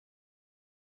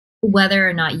whether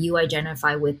or not you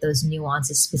identify with those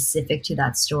nuances specific to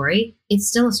that story, it's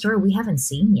still a story we haven't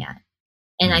seen yet.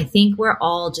 And I think we're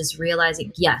all just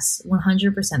realizing, yes,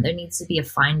 100%, there needs to be a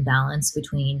fine balance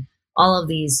between all of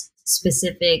these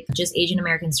specific, just Asian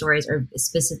American stories or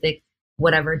specific,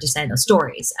 whatever descent of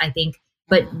stories. I think,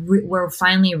 but we're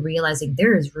finally realizing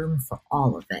there is room for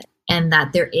all of it, and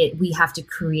that we have to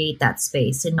create that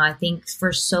space. And I think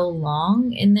for so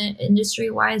long in the industry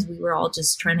wise, we were all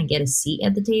just trying to get a seat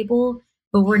at the table,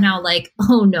 but we're now like,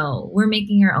 oh no, we're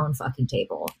making our own fucking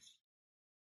table.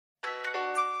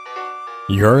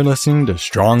 You're listening to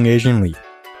Strong Asian Lead,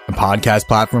 a podcast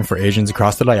platform for Asians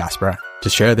across the diaspora to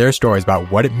share their stories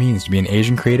about what it means to be an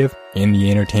Asian creative in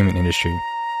the entertainment industry.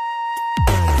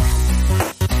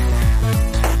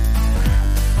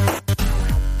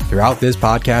 Throughout this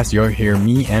podcast, you'll hear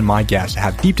me and my guests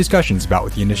have deep discussions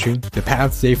about the industry, the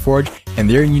paths they forge, and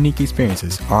their unique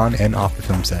experiences on and off the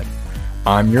film set.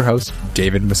 I'm your host,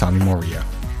 David Masami Moria.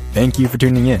 Thank you for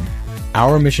tuning in.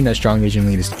 Our mission at Strong Asian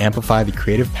Lead is to amplify the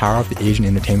creative power of the Asian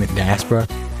entertainment diaspora,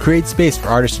 create space for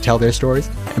artists to tell their stories,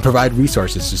 and provide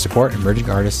resources to support emerging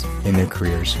artists in their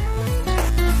careers.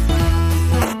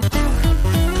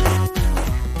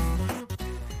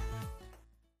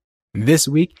 This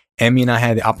week, Emmy and I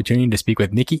had the opportunity to speak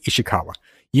with Miki Ishikawa.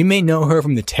 You may know her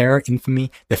from The Terror,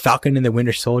 Infamy, The Falcon and the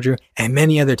Winter Soldier, and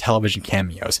many other television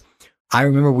cameos. I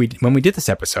remember when we did this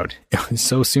episode, it was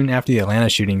so soon after the Atlanta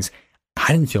shootings,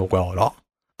 I didn't feel well at all.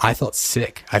 I felt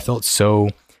sick. I felt so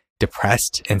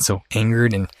depressed and so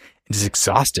angered and just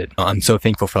exhausted. I'm so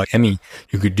thankful for Emmy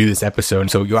who could do this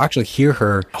episode. So you'll actually hear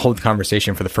her hold the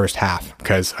conversation for the first half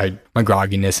because my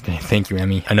grogginess. Thank you,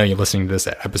 Emmy. I know you're listening to this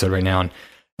episode right now, and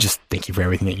just thank you for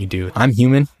everything that you do. I'm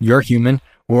human. You're human.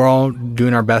 We're all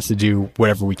doing our best to do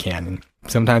whatever we can. And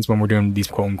sometimes when we're doing these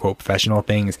quote unquote professional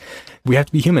things, we have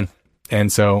to be human. And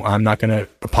so I'm not going to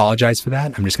apologize for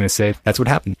that. I'm just going to say that's what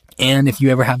happened. And if you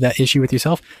ever have that issue with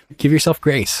yourself, give yourself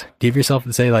grace. Give yourself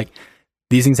to say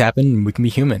these things happen and we can be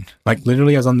human.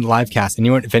 Literally I was on the live cast.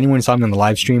 If anyone saw me on the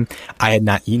live stream, I had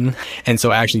not eaten. And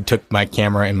so I actually took my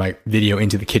camera and my video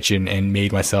into the kitchen and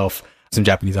made myself some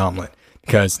Japanese omelet.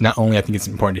 Because not only I think it's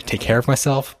important to take care of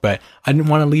myself, but I didn't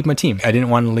want to leave my team. I didn't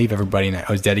want to leave everybody, and I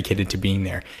was dedicated to being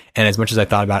there. And as much as I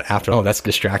thought about it after, that's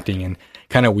distracting and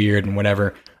kind of weird and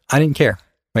whatever, I didn't care.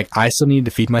 I still needed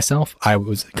to feed myself. I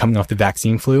was coming off the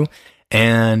vaccine flu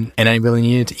and I really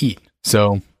needed to eat.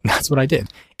 So that's what I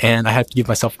did. And I have to give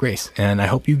myself grace. And I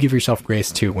hope you give yourself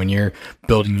grace too when you're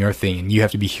building your thing and you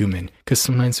have to be human, because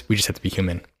sometimes we just have to be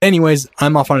human. Anyways,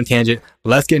 I'm off on a tangent.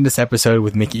 Let's get into this episode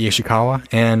with Miki Ishikawa.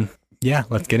 And yeah,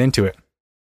 let's get into it.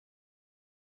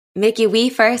 Miki, we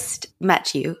first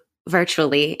met you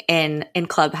virtually in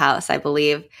Clubhouse, I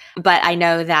believe. But I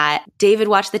know that David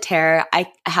watched The Terror. I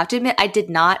have to admit, I did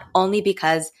not, only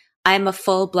because I'm a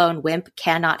full-blown wimp,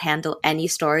 cannot handle any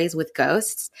stories with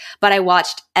ghosts. But I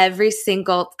watched every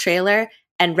single trailer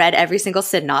and read every single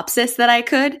synopsis that I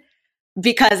could,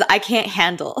 because I can't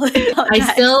handle it. I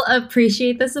still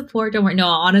appreciate the support. Don't worry. No,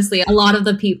 honestly, a lot of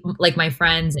the people, like my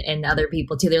friends and other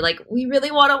people too, they're like, we really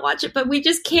want to watch it, but we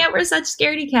just can't. We're such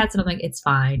scaredy cats. And I'm like, it's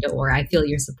fine. Don't worry. I feel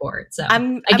your support. So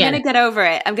I'm going to get over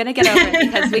it. I'm going to get over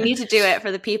it because we need to do it for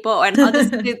the people, and I'll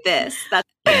just do this.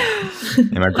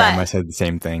 And my grandma said the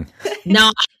same thing. No,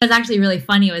 it was actually really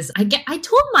funny. I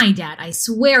told my dad, I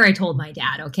swear I told my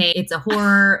dad, okay, it's a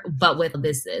horror, but with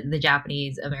the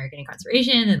Japanese American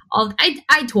incarceration and all.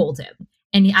 I told him,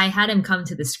 and I had him come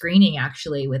to the screening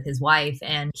actually with his wife,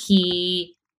 and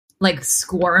he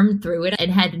squirmed through it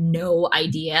and had no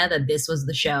idea that this was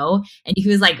the show. And he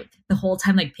was the whole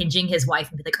time pinching his wife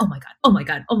and be like, oh my God, oh my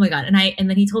God, oh my God. And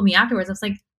then he told me afterwards, I was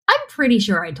like, I'm pretty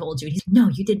sure I told you. And he's like, no,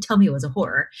 you didn't tell me it was a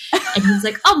horror. And he was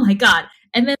like, oh my God.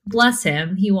 And then bless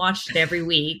him, he watched it every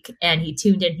week and he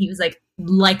tuned in. He was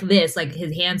like this,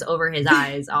 his hands over his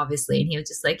eyes, obviously. And he was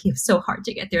just it was so hard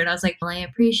to get through. And I was like, well, I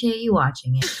appreciate you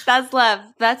watching it. That's love.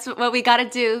 That's what we got to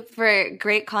do for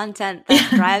great content that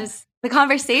drives the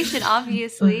conversation,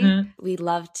 obviously. Mm-hmm. We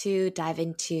love to dive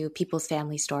into people's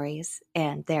family stories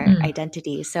and their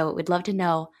identity. So we'd love to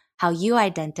know how you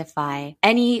identify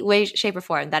any way, shape, or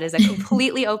form. That is a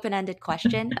completely open-ended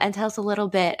question. And tell us a little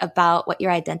bit about what your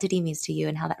identity means to you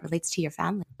and how that relates to your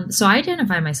family. So I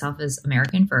identify myself as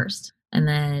American first, and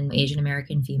then Asian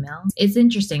American female. It's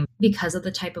interesting because of the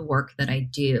type of work that I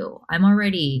do. I'm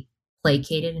already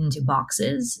placated into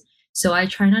boxes. So I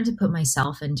try not to put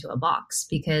myself into a box,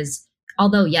 because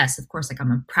although, yes, of course,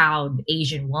 I'm a proud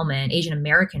Asian woman, Asian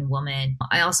American woman,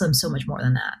 I also am so much more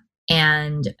than that.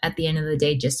 And at the end of the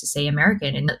day, just to say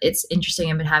American. And it's interesting.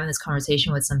 I've been having this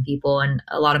conversation with some people and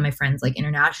a lot of my friends, like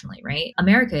internationally, right?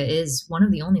 America is one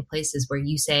of the only places where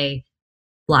you say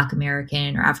Black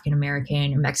American or African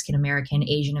American or Mexican American,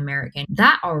 Asian American.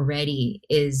 That already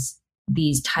is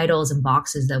these titles and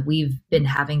boxes that we've been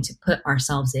having to put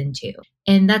ourselves into.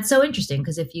 And that's so interesting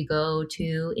because if you go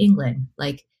to England,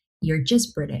 like, you're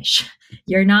just British.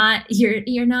 You're not,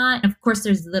 of course,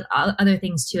 there's other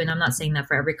things too. And I'm not saying that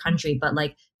for every country, but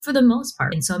like for the most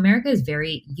part. And so America is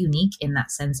very unique in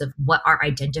that sense of what our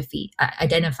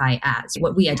identify as,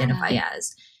 what we identify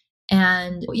as.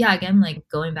 And yeah, again, like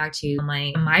going back to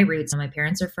my roots, my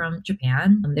parents are from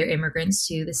Japan. They're immigrants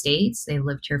to the States. They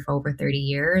lived here for over 30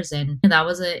 years. And that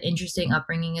was an interesting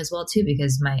upbringing as well, too,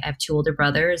 because I have two older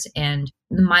brothers and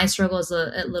my struggle is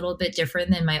a little bit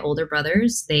different than my older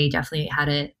brothers. They definitely had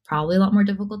it probably a lot more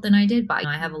difficult than I did, but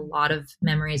I have a lot of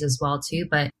memories as well, too.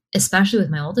 But especially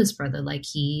with my oldest brother, like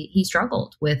he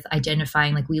struggled with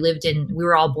identifying, like we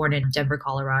were all born in Denver,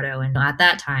 Colorado. And at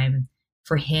that time,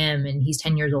 for him, and he's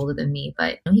 10 years older than me,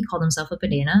 but he called himself a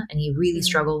banana and he really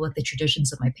struggled with the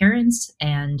traditions of my parents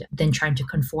and then trying to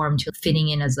conform to fitting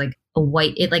in as like a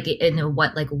white,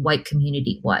 what like a white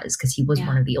community was, because he was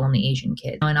one of the only Asian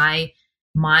kids. And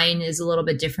mine is a little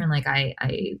bit different. Like I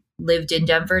lived in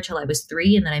Denver till I was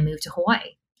 3 and then I moved to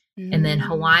Hawaii. And then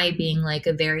Hawaii being like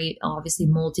a very obviously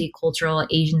multicultural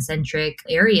Asian centric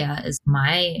area, is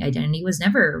my identity was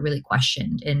never really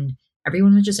questioned. And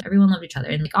everyone loved each other.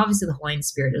 And like, obviously the Hawaiian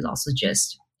spirit is also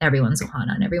just everyone's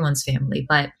ohana and everyone's family.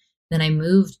 But then I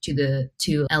moved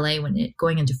to LA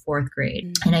going into 4th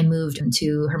grade, and I moved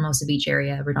into Hermosa Beach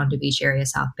area, Redondo Beach area,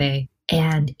 South Bay.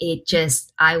 And it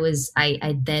just, I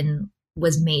then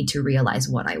was made to realize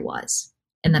what I was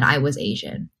and that I was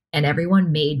Asian, and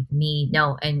everyone made me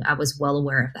know. And I was well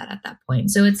aware of that at that point.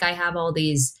 So I have all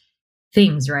these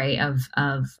things, right,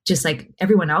 of just like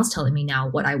everyone else telling me now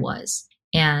what I was.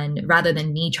 And rather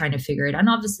than me trying to figure it out, and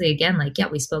obviously, again, like, yeah,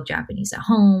 we spoke Japanese at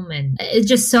home, and it's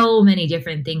just so many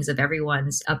different things of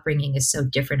everyone's upbringing is so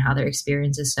different, how their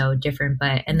experience is so different.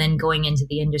 And then going into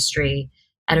the industry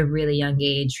at a really young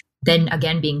age, then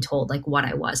again, being told like what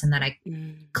I was and that I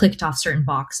clicked off certain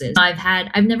boxes.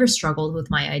 I've never struggled with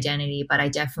my identity, but I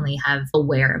definitely have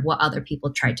aware of what other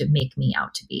people tried to make me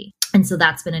out to be. And so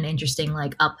that's been an interesting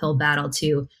like uphill battle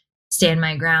to stand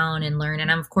my ground and learn. And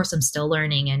of course I'm still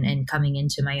learning and coming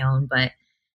into my own, but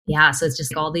yeah, so it's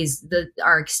just like all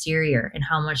our exterior and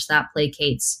how much that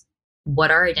placates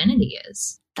what our identity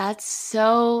is. That's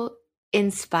so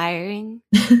inspiring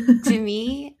to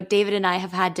me. David and I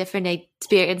have had different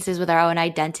experiences with our own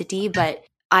identity, but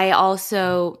I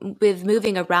also, with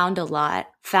moving around a lot,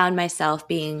 found myself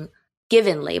being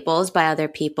given labels by other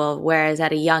people, whereas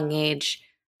at a young age,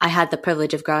 I had the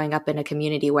privilege of growing up in a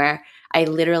community where I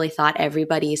literally thought at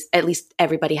least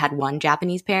everybody had one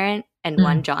Japanese parent and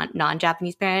one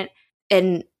non-Japanese parent.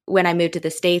 And when I moved to the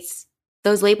States,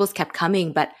 those labels kept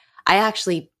coming, but I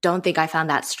actually don't think I found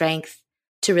that strength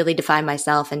to really define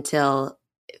myself until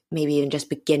maybe even just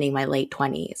beginning my late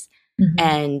 20s.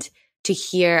 And to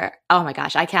hear, oh my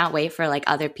gosh, I can't wait for like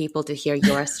other people to hear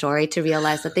your story, to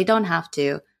realize that they don't have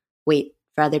to wait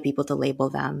for other people to label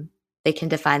them. They can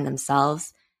define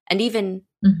themselves. And even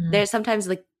there's sometimes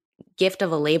the gift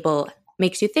of a label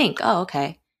makes you think, oh,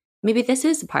 okay, maybe this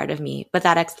is a part of me. But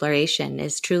that exploration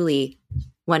is truly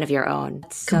one of your own.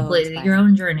 Completely your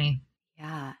own journey.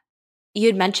 Yeah. You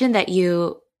had mentioned that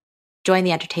you joined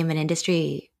the entertainment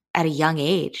industry at a young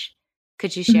age.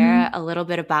 Could you share a little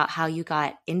bit about how you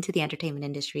got into the entertainment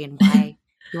industry and why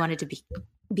you wanted to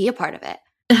be a part of it?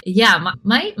 Yeah,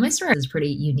 my story is pretty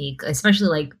unique, especially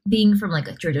like being from like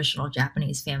a traditional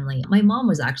Japanese family. My mom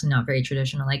was actually not very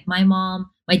traditional. Like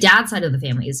my dad's side of the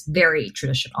family is very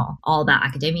traditional, all about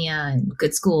academia and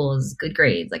good schools, good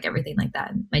grades, like everything like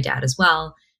that. And my dad as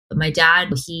well. But my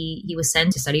dad, he was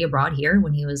sent to study abroad here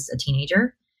when he was a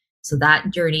teenager. So that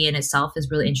journey in itself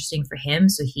is really interesting for him.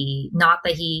 So he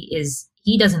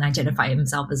doesn't identify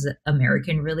himself as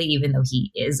American really, even though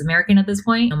he is American at this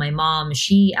point. My mom,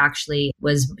 she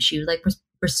was like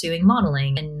pursuing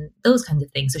modeling and those kinds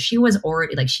of things. So she was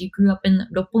already like, she grew up in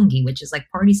Roppongi, which is like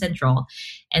party central.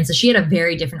 And so she had a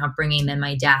very different upbringing than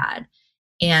my dad.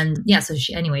 And yeah, so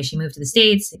she moved to the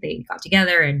States, they got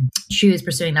together and she was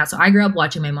pursuing that. So I grew up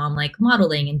watching my mom like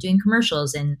modeling and doing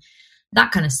commercials and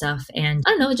that kind of stuff. And I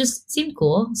don't know, it just seemed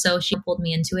cool. So she pulled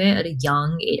me into it at a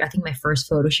young age. I think my first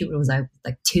photo shoot was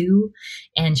like 2.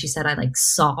 And she said I like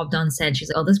sobbed on set. She's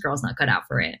like, oh, this girl's not cut out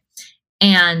for it.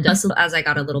 And so as I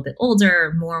got a little bit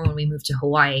older, more when we moved to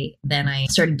Hawaii, then I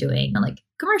started doing like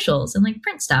commercials and like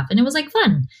print stuff. And it was like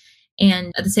fun.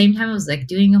 And at the same time, I was like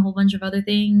doing a whole bunch of other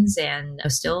things, and I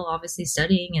was still obviously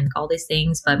studying and all these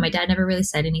things, but my dad never really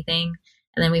said anything.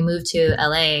 And then we moved to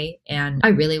LA, and I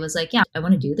really was like, yeah, I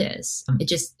want to do this.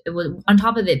 It was on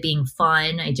top of it being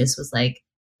fun. I just was like,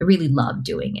 I really loved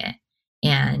doing it,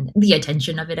 and the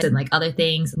attention of it and like other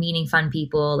things, meeting fun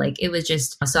people. Like it was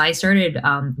just, so I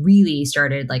really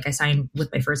started, like I signed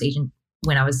with my first agent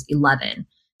when I was 11.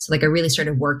 So like I really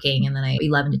started working, and then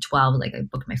 11 to 12, like I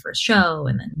booked my first show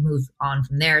and then moved on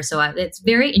from there. So it's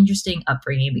very interesting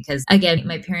upbringing because again,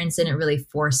 my parents didn't really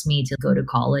force me to go to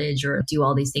college or do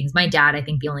all these things. My dad, I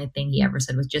think the only thing he ever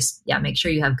said was just, yeah, make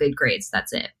sure you have good grades.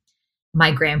 That's it.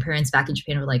 My grandparents back in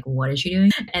Japan were like, what is she doing?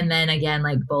 And then again,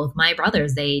 like both my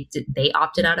brothers, they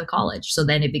opted out of college. So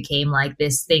then it became like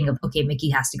this thing of, okay, Mickey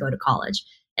has to go to college.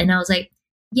 And I was like,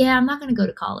 yeah, I'm not going to go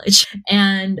to college.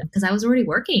 And because I was already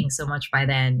working so much by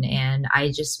then. And I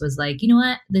just was like, you know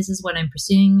what? This is what I'm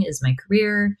pursuing is my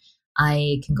career.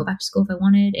 I can go back to school if I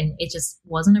wanted. And it just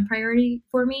wasn't a priority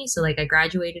for me. So like I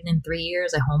graduated in 3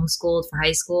 years. I homeschooled for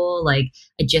high school. Like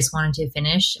I just wanted to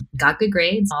finish, got good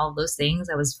grades, all of those things.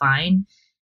 I was fine.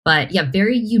 But yeah,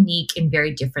 very unique and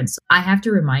very different. So I have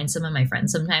to remind some of my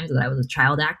friends sometimes that I was a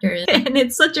child actor. And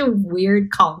it's such a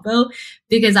weird combo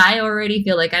because I already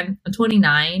feel like I'm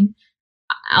 29.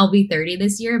 I'll be 30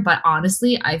 this year. But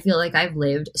honestly, I feel like I've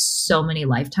lived so many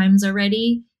lifetimes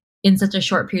already in such a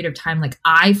short period of time. Like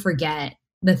I forget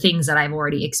the things that I've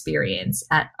already experienced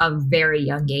at a very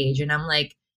young age. And I'm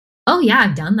like, oh yeah,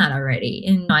 I've done that already.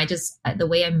 And the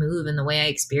way I move and the way I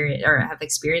experience or have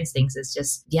experienced things is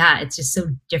just, yeah, it's just so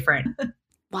different.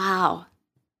 Wow.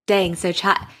 Dang. So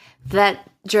that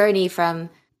journey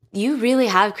from, you really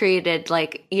have created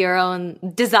like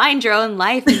designed your own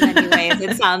life in many ways,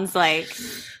 it sounds like.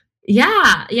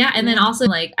 Yeah. And then also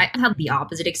like I had the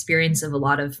opposite experience of a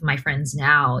lot of my friends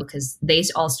now because they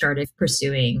all started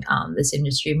pursuing this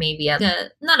industry maybe at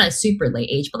not a super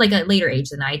late age, but like a later age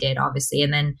than I did, obviously.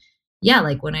 And then yeah,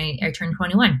 like when I turned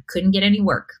 21, couldn't get any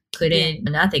work,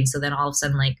 nothing. So then all of a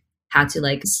sudden, like had to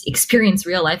like experience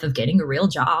real life of getting a real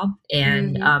job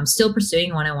and still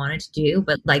pursuing what I wanted to do,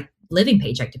 but like living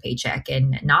paycheck to paycheck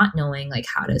and not knowing like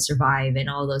how to survive and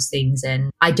all those things. And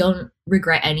I don't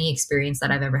regret any experience that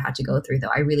I've ever had to go through,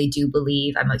 though. I really do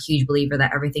believe, I'm a huge believer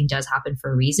that everything does happen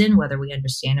for a reason, whether we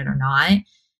understand it or not.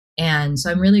 And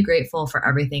so I'm really grateful for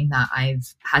everything that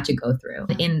I've had to go through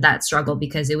in that struggle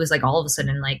because it was like all of a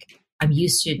sudden, like I'm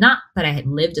used to, not that I had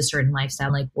lived a certain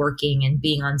lifestyle, like working and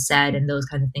being on set and those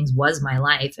kinds of things was my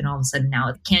life. And all of a sudden now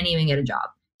I can't even get a job,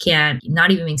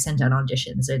 not even being sent out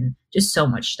auditions and just so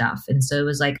much stuff. And so it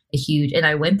was like and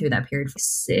I went through that period for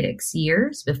 6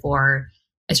 years before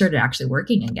I started actually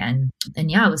working again. And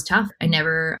yeah, it was tough. I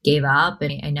never gave up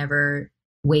and I never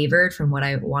wavered from what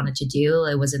I wanted to do.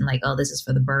 It wasn't like, oh, this is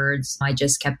for the birds. I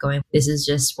just kept going. This is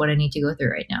just what I need to go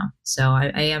through right now. So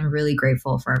I am really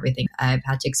grateful for everything I've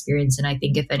had to experience. And I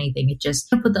think if anything, it just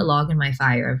put the log in my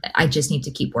fire. I just need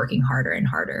to keep working harder and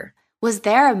harder. Was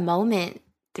there a moment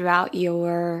throughout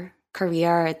your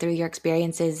career or through your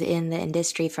experiences in the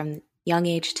industry from young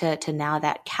age to now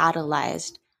that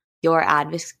catalyzed your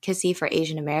advocacy for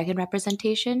Asian American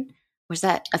representation? Was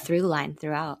that a through line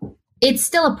throughout? It's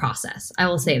still a process, I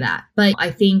will say that. But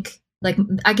I think, like,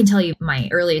 I can tell you my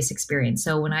earliest experience.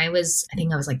 So when I was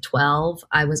like 12,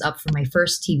 I was up for my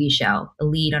first TV show, a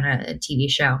lead on a TV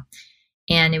show.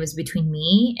 And it was between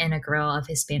me and a girl of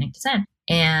Hispanic descent.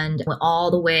 And went all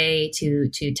the way to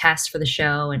test for the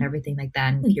show and everything like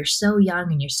that. And you're so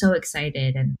young and you're so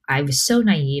excited. And I was so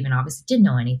naive and obviously didn't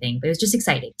know anything, but it was just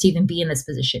exciting to even be in this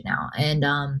position now.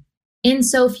 And in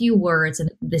so few words, and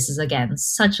this is again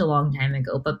such a long time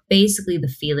ago, but basically the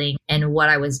feeling and what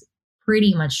I was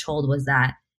pretty much told was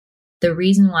that the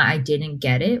reason why I didn't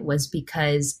get it was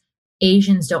because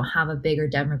Asians don't have a bigger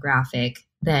demographic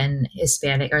than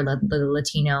Hispanic or the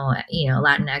Latino,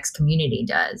 Latinx community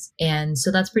does. And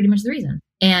so that's pretty much the reason.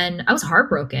 And I was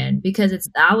heartbroken because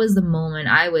that was the moment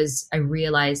I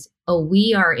realized, oh,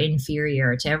 we are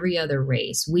inferior to every other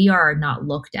race. We are not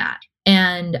looked at.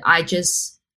 And I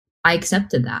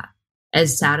accepted that,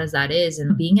 as sad as that is.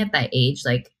 And being at that age,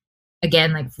 like,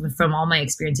 again, like from all my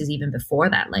experiences, even before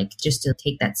that, like just to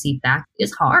take that seat back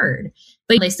is hard,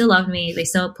 but they still loved me. They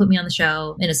still put me on the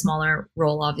show in a smaller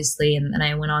role, obviously. And then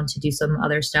I went on to do some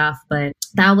other stuff, but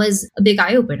that was a big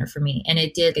eye opener for me. And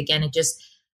I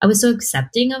was so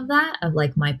accepting of that, of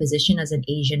like my position as an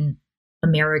Asian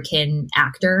American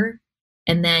actor.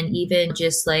 And then even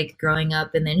just like growing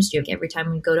up in the industry, like every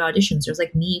time we go to auditions, there's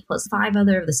like me plus 5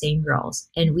 other of the same girls.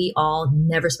 And we all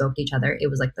never spoke to each other. It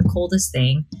was like the coldest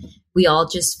thing. We all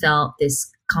just felt this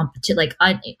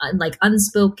like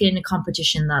unspoken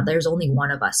competition that there's only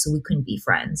one of us, so we couldn't be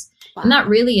friends. Wow. And that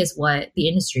really is what the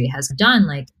industry has done,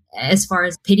 like as far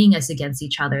as pitting us against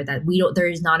each other, that there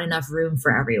is not enough room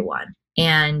for everyone.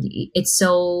 And it's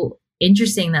so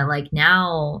interesting that like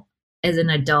now as an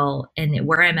adult and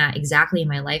where I'm at exactly in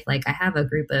my life, like I have a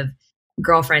group of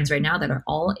girlfriends right now that are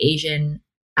all Asian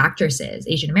actresses,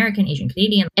 Asian American, Asian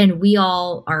Canadian, and we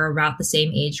all are about the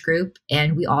same age group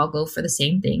and we all go for the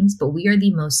same things, but we are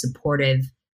the most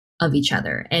supportive of each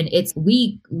other. And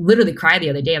we literally cried the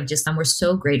other day of just, we're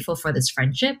so grateful for this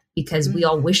friendship because we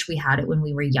all wish we had it when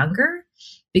we were younger,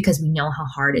 because we know how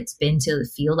hard it's been to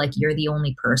feel like you're the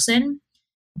only person.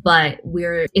 But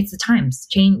it's the times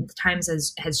change. The times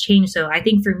has changed. So I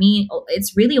think for me,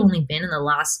 it's really only been in the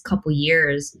last couple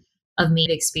years of me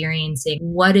experiencing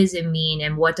what does it mean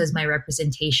and what does my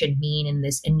representation mean in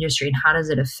this industry and how does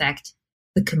it affect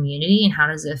the community and how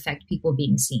does it affect people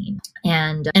being seen.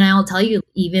 And I'll tell you,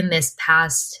 even this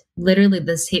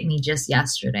hit me just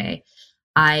yesterday.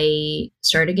 I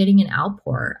started getting an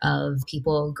outpour of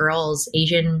people, girls,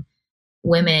 Asian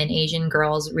women, Asian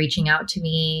girls reaching out to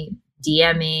me,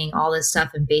 DMing, all this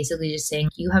stuff, and basically just saying,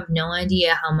 you have no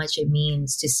idea how much it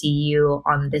means to see you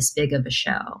on this big of a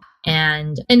show.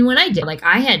 And when I did,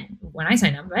 when I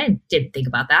signed up, I didn't think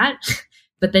about that.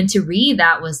 But then to read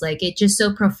that was like, it just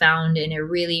so profound, and it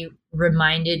really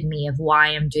reminded me of why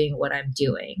I'm doing what I'm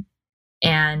doing.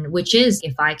 And which is,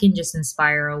 if I can just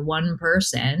inspire one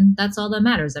person, that's all that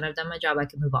matters. And I've done my job, I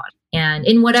can move on. And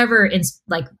in whatever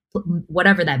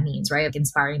that means, right? Like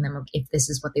inspiring them if this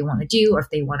is what they want to do, or if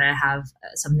they want to have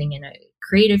something in a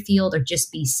creative field, or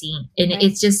just be seen. And Right.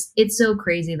 It's so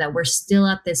crazy that we're still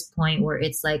at this point where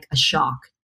it's like a shock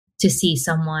to see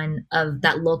someone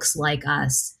that looks like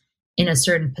us in a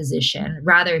certain position,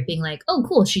 rather it being like, oh,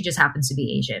 cool, she just happens to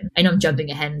be Asian. I know I'm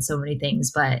jumping ahead in so many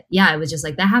things, but yeah, it was just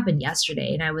like, that happened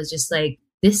yesterday. And I was just like,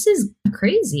 this is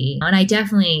crazy. And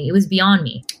it was beyond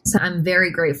me. So I'm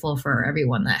very grateful for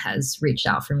everyone that has reached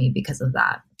out for me because of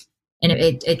that. And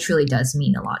it truly does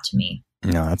mean a lot to me.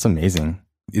 No, that's amazing.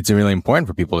 It's really important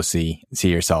for people to see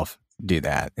yourself do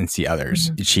that and see others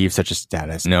achieve such a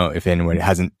status. If anyone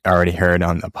hasn't already heard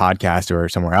on a podcast or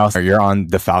somewhere else, or you're on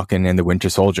The Falcon and the Winter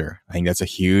Soldier. I think that's a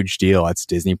huge deal. That's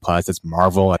Disney Plus, that's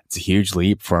Marvel. It's a huge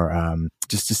leap for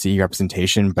just to see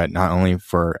representation, but not only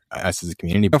for us as a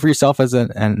community, but for yourself as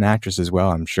an actress as well,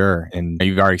 I'm sure. And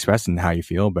you've already expressed in how you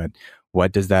feel, but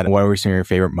what were some of your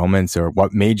favorite moments, or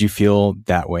what made you feel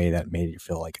that way, that made you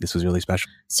feel like this was really special?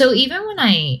 So even when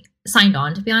I signed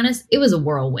on, to be honest, it was a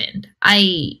whirlwind.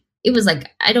 It was like,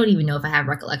 I don't even know if I have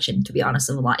recollection, to be honest,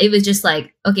 of a lot. It was just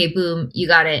like, okay, boom, you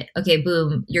got it. Okay,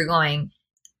 boom, you're going.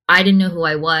 I didn't know who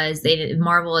I was.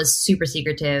 Marvel is super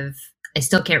secretive. I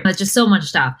still can't. It's just so much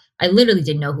stuff. I literally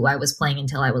didn't know who I was playing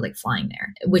until I was like flying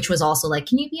there, which was also like,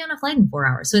 can you be on a flight in 4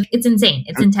 hours? So it's insane.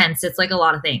 It's intense. It's like a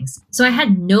lot of things. So I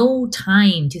had no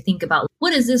time to think about,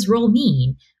 what does this role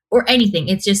mean? Or anything.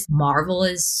 It's just, Marvel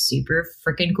is super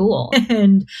freaking cool.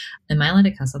 And am I allowed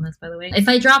to cuss on this, by the way? If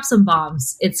I drop some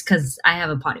bombs, it's because I have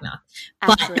a potty mouth.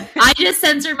 Absolutely. But I just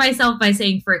censored myself by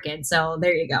saying frickin'. So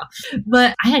there you go.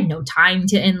 But I had no time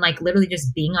and like literally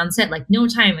just being on set, like no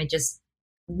time. I just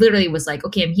literally was like,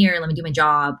 okay, I'm here. Let me do my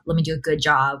job. Let me do a good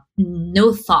job.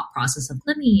 No thought process of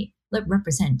let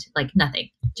represent, like nothing.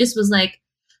 Just was like,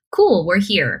 cool, we're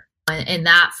here. And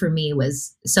that for me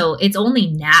was, so it's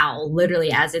only now, literally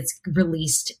as it's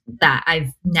released, that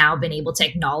I've now been able to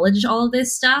acknowledge all of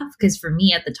this stuff. Because for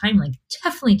me at the time, like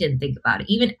definitely didn't think about it.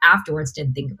 Even afterwards,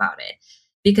 didn't think about it.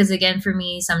 Because again, for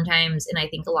me, sometimes, and I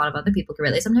think a lot of other people can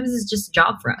relate, sometimes it's just a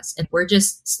job for us. And we're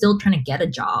just still trying to get a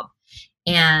job.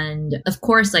 And of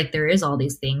course, like there is all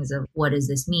these things of what does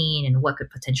this mean and what could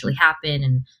potentially happen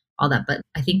and all that. But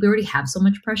I think we already have so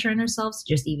much pressure on ourselves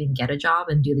to just even get a job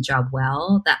and do the job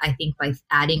well, that I think by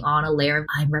adding on a layer of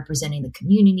I'm representing the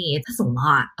community, that's a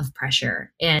lot of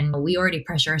pressure. And we already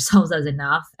pressure ourselves as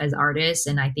enough as artists.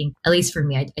 And I think, at least for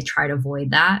me, I try to avoid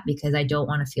that because I don't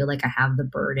want to feel like I have the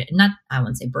burden. I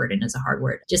wouldn't say burden is a hard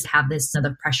word. Just have this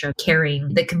other pressure of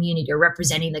carrying the community or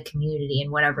representing the community in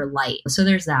whatever light. So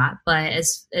there's that. But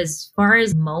as far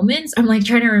as moments, I'm like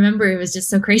trying to remember. It was just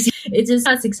so crazy.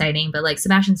 That's exciting. But like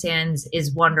Sebastian Stan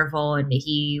is wonderful, and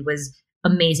he was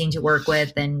amazing to work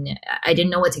with, and I didn't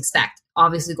know what to expect.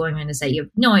 Obviously, going on to set, you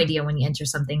have no idea when you enter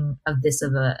something of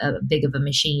a big of a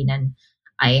machine, and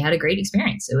I had a great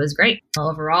experience. It was great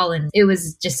overall, and it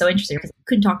was just so interesting because I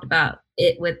couldn't talk about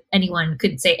it with anyone.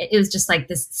 Couldn't say it. It was just like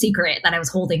this secret that I was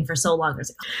holding for so long.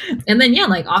 And then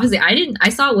like obviously I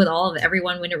saw it with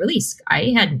everyone when it released.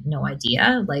 I had no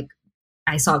idea. Like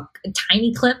I saw a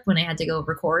tiny clip when I had to go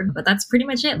record, but that's pretty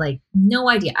much it. Like, no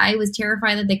idea. I was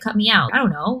terrified that they cut me out. I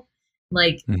don't know.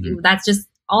 Like, that's just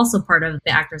also part of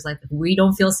the actor's life. We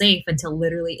don't feel safe until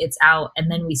literally it's out,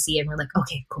 and then we see it and we're like,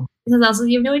 okay, cool. Because also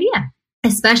you have no idea,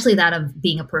 especially that of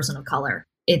being a person of color.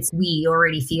 We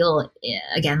already feel,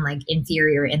 again, like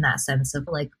inferior in that sense of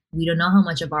like, we don't know how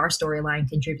much of our storyline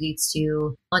contributes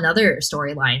to another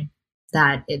storyline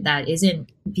that isn't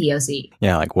POC.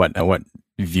 Yeah, like what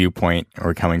viewpoint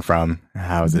we're coming from,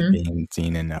 how is it being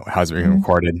seen, and how is it being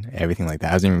recorded, everything like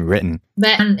that. How's it being written?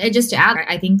 But just to add,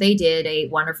 I think they did a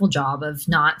wonderful job of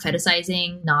not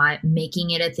fetishizing, not making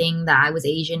it a thing that I was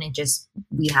Asian. It just,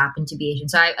 we happen to be Asian.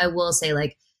 So I will say,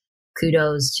 like,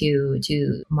 kudos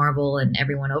to Marvel and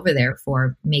everyone over there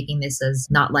for making this as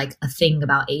not like a thing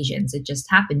about Asians. It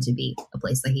just happened to be a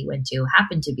place that he went to,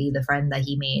 happened to be the friend that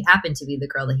he made, happened to be the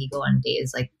girl that he go on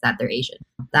dates, like that they're Asian.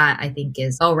 That I think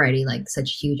is already like such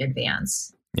a huge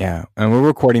advance. Yeah, and we're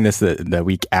recording this the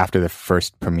week after the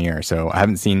first premiere, so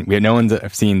no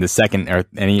one's seen the second or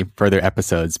any further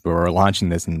episodes, but we're launching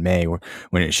this in May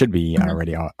when it should be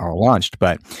already all launched.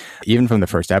 But even from the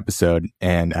first episode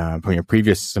and from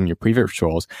some of your previous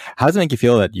roles, how does it make you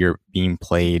feel that you're being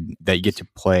played, that you get to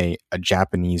play a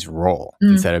Japanese role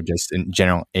instead of just a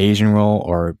general Asian role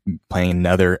or playing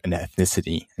an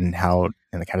ethnicity, and how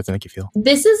does that make you feel?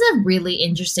 This is a really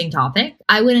interesting topic.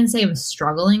 I wouldn't say I'm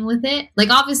struggling with it. Like,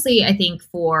 obviously, I think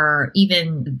for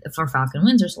Falcon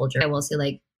Winter Soldier, I will say,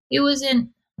 like, it wasn't,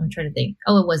 I'm trying to think.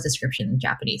 Oh, it was description in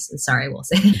Japanese. Sorry, I will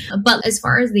say. But as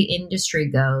far as the industry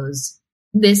goes,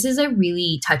 this is a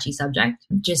really touchy subject,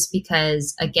 just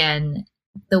because, again,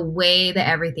 the way that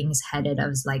everything's headed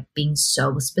of like being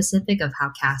so specific of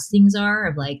how castings are,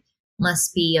 of like,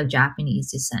 must be of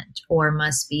Japanese descent or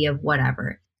must be of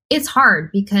whatever. It's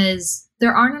hard because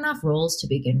there aren't enough roles to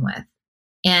begin with.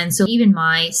 And so even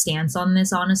my stance on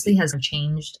this, honestly, has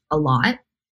changed a lot.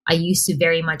 I used to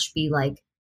very much be like,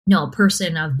 no, a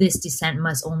person of this descent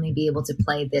must only be able to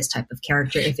play this type of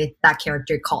character if that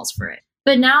character calls for it.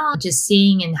 But now just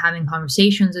seeing and having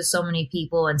conversations with so many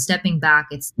people and stepping back,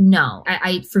 it's no.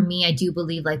 For me, I do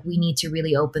believe like we need to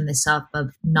really open this up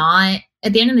of not,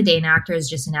 at the end of the day, an actor is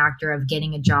just an actor of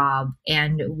getting a job,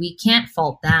 and we can't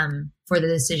fault them for the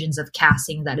decisions of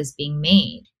casting that is being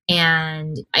made.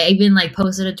 And I even like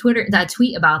posted that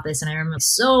tweet about this. And I remember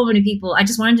so many people, I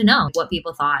just wanted to know what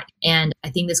people thought. And I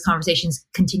think this conversation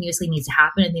continuously needs to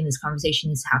happen. I think this conversation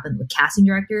needs to happen with casting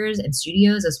directors and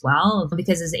studios as well,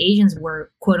 because as Asians, we're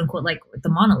quote unquote like the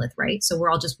monolith, right? So we're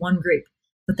all just one group.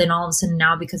 But then all of a sudden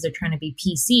now, because they're trying to be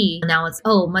PC, now it's,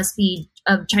 must be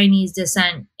of Chinese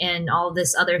descent and all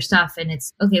this other stuff. And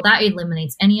it's, okay, that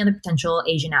eliminates any other potential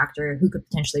Asian actor who could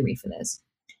potentially read for this.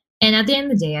 And at the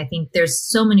end of the day, I think there's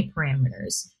so many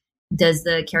parameters. Does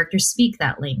the character speak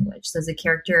that language? Does the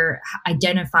character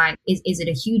identify? Is it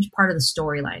a huge part of the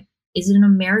storyline? Is it an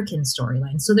American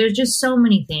storyline? So there's just so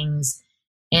many things.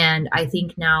 And I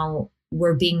think now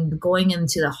we're going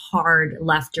into the hard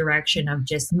left direction of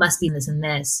just must be this and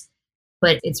this.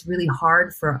 But it's really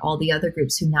hard for all the other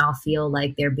groups who now feel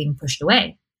like they're being pushed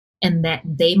away and that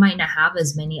they might not have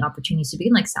as many opportunities to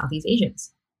begin, like South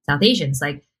Asians,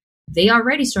 like they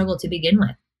already struggled to begin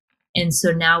with. And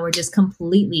so now we're just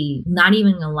completely not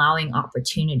even allowing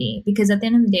opportunity, because at the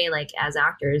end of the day, like as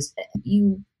actors,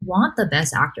 you want the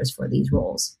best actors for these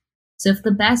roles. So if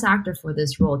the best actor for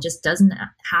this role just doesn't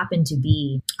happen to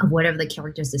be of whatever the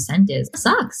character's descent is, it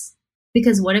sucks.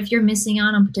 Because what if you're missing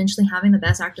out on potentially having the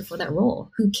best actor for that role,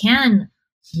 who can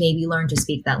maybe learn to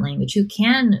speak that language, who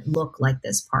can look like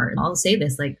this part? I'll say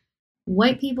this, like,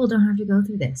 white people don't have to go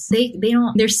through this. They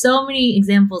don't. There's so many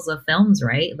examples of films,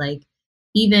 right? Like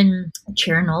even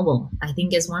Chernobyl, I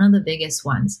think, is one of the biggest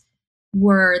ones,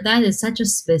 where that is such a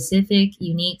specific,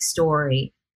 unique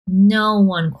story. No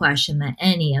one questioned that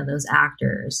any of those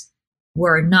actors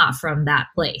were not from that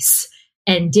place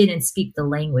and didn't speak the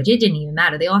language. It didn't even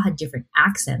matter. They all had different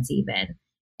accents even.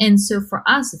 And so for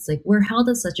us, it's like we're held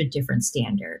at such a different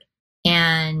standard.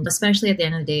 And especially at the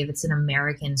end of the day, if it's an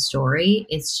American story,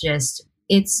 it's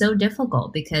so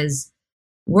difficult because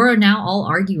we're now all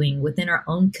arguing within our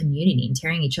own community and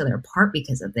tearing each other apart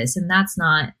because of this. And that's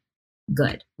not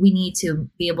good. We need to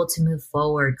be able to move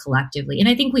forward collectively. And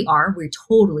I think we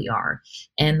totally are.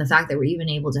 And the fact that we're even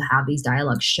able to have these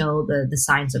dialogues show the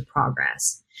signs of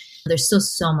progress. There's still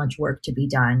so much work to be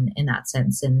done in that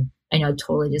sense. And I know I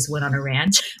totally just went on a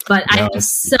rant, but I have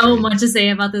so much to say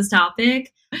about this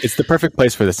topic. It's the perfect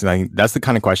place for this. Like, that's the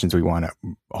kind of questions we want to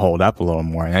hold up a little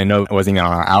more. And I know it wasn't even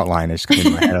on our outline. It just came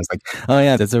in my head. I was like, oh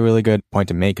yeah, that's a really good point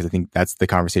to make, because I think that's the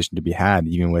conversation to be had,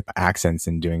 even with accents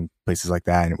and doing places like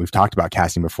that. And we've talked about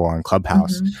casting before on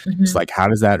Clubhouse. It's like, how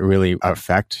does that really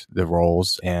affect the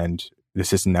roles and the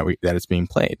system that it's being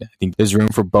played? I think there's room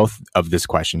for both of this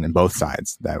question and both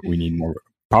sides, that we need more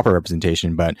proper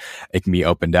representation, but it can be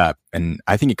opened up. And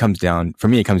I think it comes down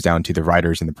to the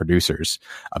writers and the producers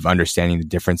of understanding the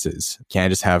differences. Can't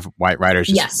just have white writers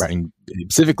just writing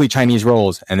specifically Chinese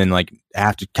roles and then like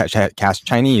have to cast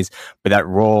Chinese, but that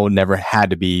role never had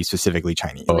to be specifically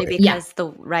Chinese. Only because the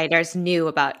writers knew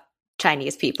about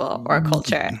Chinese people or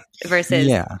culture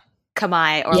versus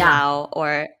Khmer or Lao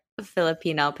or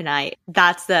Filipino Pinay.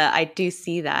 I do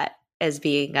see that as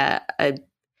being a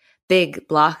big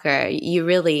blocker. You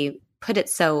really put it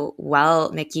so well,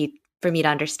 Mickey, for me to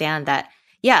understand that,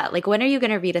 like, when are you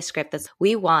going to read a script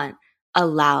we want a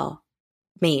Lao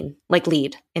main, like,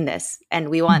 lead in this, and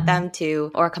we want them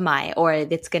to, or Khmer, or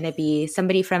it's going to be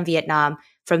somebody from Vietnam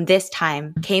from this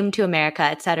time, came to America,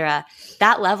 etc.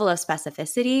 That level of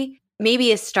specificity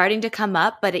maybe is starting to come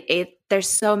up, but there's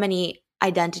so many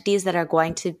identities that are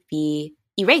going to be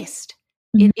erased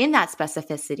in that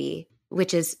specificity,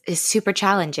 which is super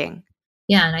challenging.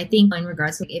 Yeah, and I think in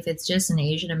regards to if it's just an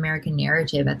Asian American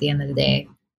narrative at the end of the day,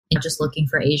 and just looking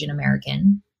for Asian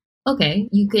American, okay,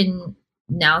 you can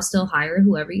now still hire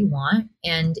whoever you want.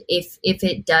 And if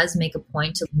it does make a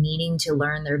point to needing to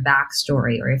learn their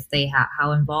backstory, or if they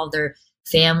how involved their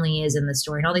family is in the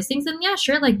story and all these things, then yeah,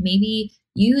 sure, like maybe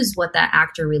use what that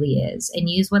actor really is and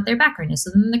use what their background is so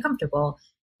then they're comfortable.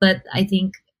 But I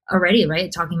think already,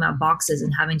 right, talking about boxes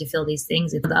and having to fill these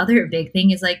things. The other big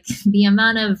thing is like the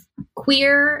amount of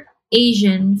queer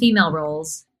Asian female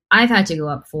roles I've had to go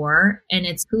up for, and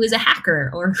it's who is a hacker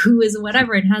or who is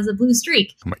whatever and has a blue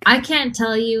streak. I can't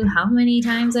tell you how many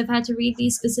times I've had to read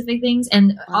these specific things,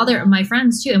 and my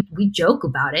friends too. And we joke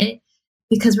about it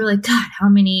because we're like, God, how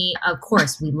many? Of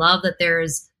course, we love that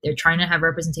they're trying to have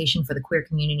representation for the queer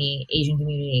community, Asian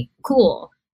community. Cool,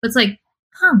 but it's like,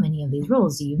 how many of these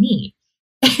roles do you need?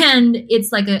 And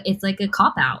it's like a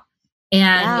cop out.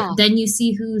 And then you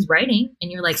see who's writing and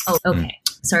you're like, oh, okay.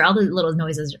 Sorry, all the little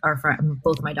noises are from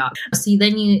both my dogs. So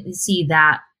then you see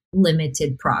that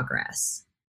limited progress.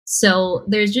 So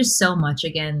there's just so much.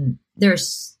 Again,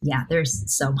 there's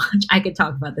so much. I could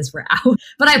talk about this for hours.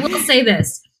 But I will say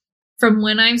this. From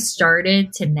when I've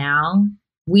started to now,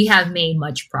 we have made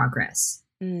much progress.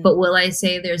 But will I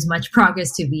say there's much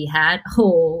progress to be had?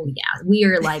 Oh, yeah. We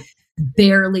are like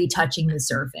barely touching the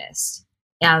surface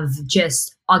of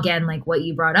just, again, like what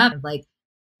you brought up, like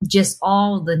just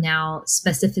all the now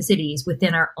specificities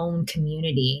within our own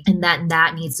community, and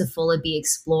that needs to fully be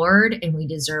explored, and we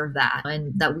deserve that,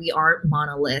 and that we aren't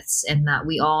monoliths, and that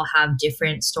we all have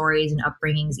different stories and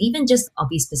upbringings. Even just, I'll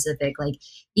be specific, like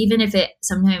even if it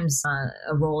sometimes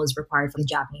a role is required for the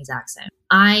Japanese accent,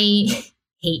 I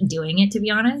hate doing it, to be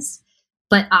honest,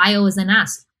 but I always then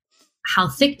ask, how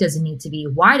thick does it need to be?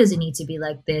 Why does it need to be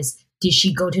like this? Did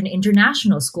she go to an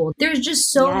international school? There's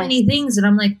just so many things that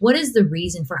I'm like, what is the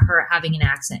reason for her having an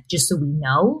accent? Just so we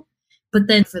know. But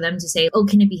then for them to say, oh,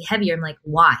 can it be heavier? I'm like,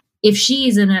 why? If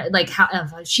she's in a, like, how,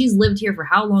 if she's lived here for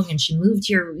how long and she moved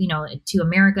here, to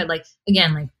America, like,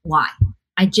 again, like, why?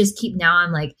 I just keep, now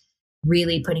I'm like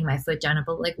really putting my foot down,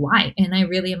 but like, why? And I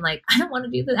really am like, I don't want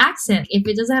to do the accent. If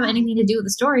it doesn't have anything to do with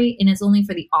the story and it's only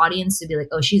for the audience to be like,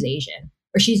 oh, she's Asian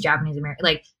or she's Japanese American,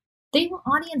 like, the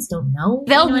audience don't know.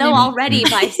 They'll know already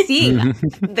by seeing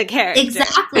the character.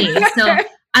 Exactly. So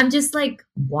I'm just like,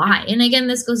 why? And again,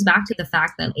 this goes back to the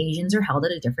fact that Asians are held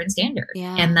at a different standard.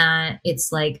 Yeah. And that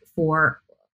it's like for,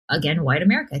 again, white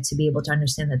America to be able to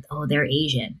understand that, oh, they're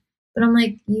Asian. But I'm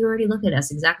like, you already look at us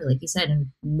exactly like you said, and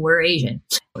we're Asian.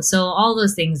 So all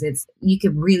those things, you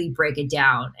could really break it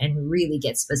down and really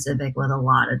get specific with a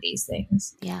lot of these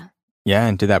things. Yeah. Yeah,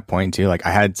 and to that point too, like I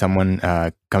had someone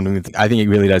come to me. I think it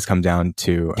really does come down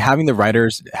to having the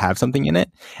writers have something in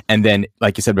it, and then,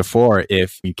 like you said before,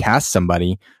 if you cast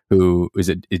somebody who is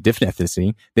a different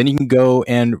ethnicity, then you can go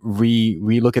and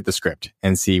re-look at the script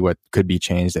and see what could be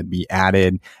changed, that be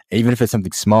added, even if it's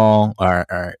something small or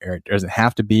it doesn't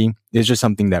have to be. It's just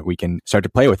something that we can start to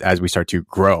play with as we start to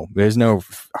grow. There's no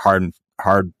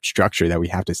hard structure that we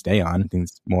have to stay on.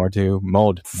 Things more to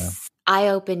mold.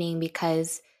 Eye-opening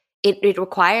because it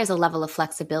requires a level of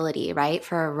flexibility, right?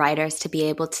 For writers to be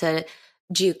able to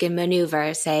juke and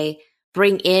maneuver, say,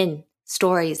 bring in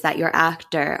stories that your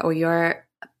actor or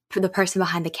the person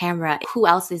behind the camera, who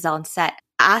else is on set,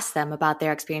 ask them about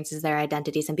their experiences, their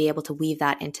identities, and be able to weave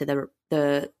that into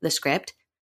the script.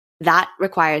 That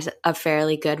requires a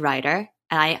fairly good writer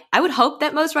And I would hope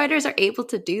that most writers are able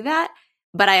to do that.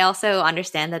 But I also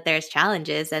understand that there's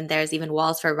challenges and there's even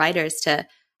walls for writers to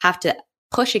have to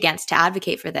push against to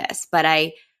advocate for this. But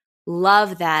I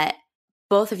love that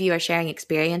both of you are sharing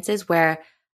experiences where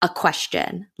a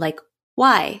question like,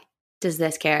 why does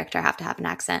this character have to have an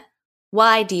accent?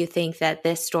 Why do you think that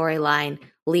this storyline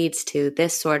leads to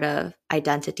this sort of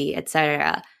identity,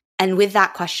 etc.? And with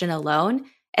that question alone,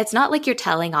 it's not like you're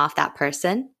telling off that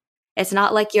person. It's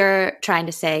not like you're trying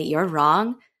to say you're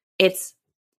wrong. It's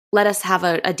let us have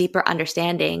a deeper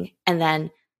understanding, and then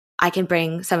I can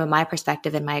bring some of my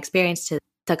perspective and my experience to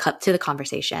the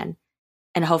conversation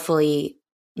and hopefully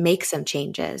make some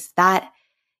changes. That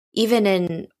even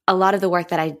in a lot of the work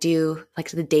that I do, like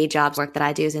the day jobs work that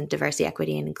I do is in diversity,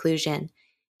 equity, and inclusion.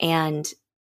 And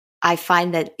I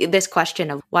find that this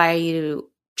question of why are you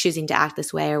choosing to act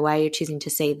this way, or why are you choosing to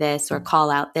say this or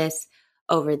call out this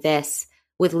over this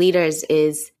with leaders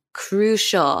is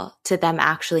crucial to them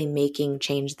actually making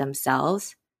change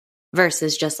themselves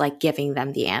versus just like giving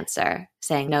them the answer,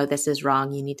 saying, no, this is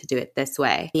wrong. You need to do it this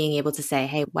way. Being able to say,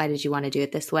 hey, why did you want to do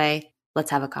it this way?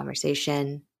 Let's have a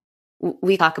conversation.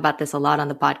 We talk about this a lot on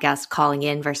the podcast, calling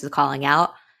in versus calling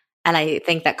out. And I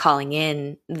think that calling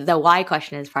in, the why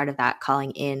question is part of that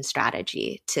calling in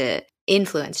strategy to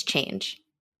influence change.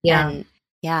 Yeah. And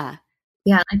yeah.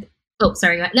 Yeah. Oh,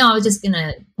 sorry. No, I was just going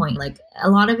to point, like,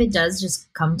 a lot of it does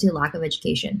just come to lack of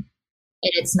education.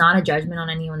 And it's not a judgment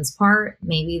on anyone's part.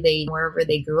 Maybe wherever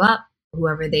they grew up,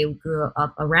 whoever they grew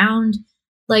up around,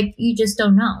 like, you just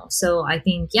don't know. So I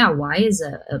think, yeah, why is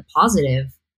a positive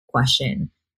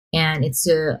question. And it's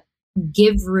to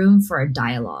give room for a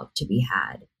dialogue to be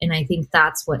had. And I think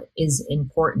that's what is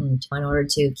important in order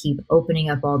to keep opening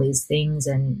up all these things.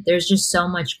 And there's just so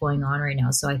much going on right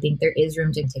now. So I think there is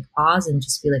room to take pause and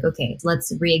just be like, okay,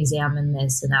 let's re-examine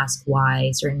this and ask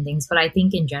why certain things. But I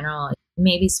think in general,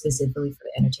 maybe specifically for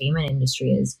the entertainment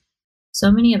industry, is so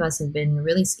many of us have been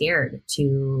really scared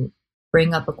to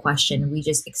bring up a question. We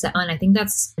just accept. And I think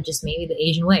that's just maybe the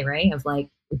Asian way, right? Of like,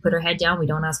 we put our head down, we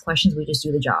don't ask questions, we just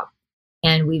do the job.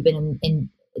 And we've been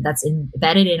that's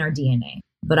embedded in our DNA.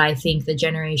 But I think the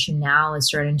generation now is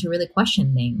starting to really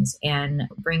question things and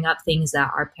bring up things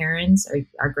that our parents or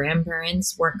our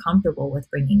grandparents weren't comfortable with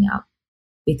bringing up.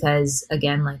 Because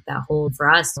again, like that whole, for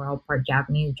us, we're all part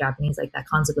Japanese, like that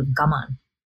concept of gaman,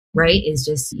 right? Is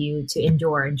just you to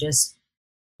endure and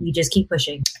you just keep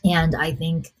pushing. And I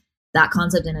think that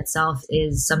concept in itself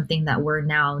is something that we're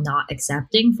now not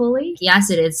accepting fully. Yes,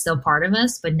 it is still part of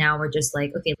us, but now we're just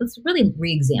like, okay, let's really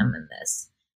re-examine this.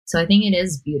 So I think it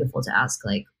is beautiful to ask,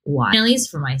 like, why? At least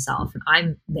for myself,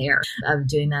 I'm there of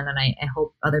doing that. And I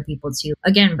hope other people too.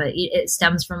 Again, but it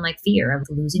stems from like fear of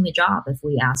losing the job if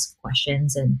we ask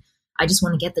questions. And I just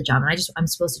want to get the job. And I'm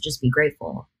supposed to just be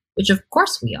grateful, which of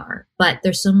course we are. But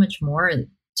there's so much more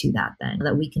to that then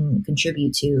that we can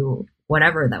contribute to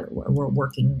whatever that we're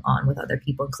working on with other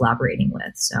people and collaborating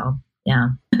with. So yeah.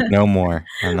 No more.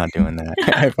 I'm not doing that.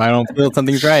 If I don't feel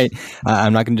something's right,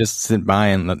 I'm not going to just sit by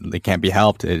and it can't be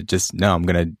helped. I'm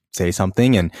going to say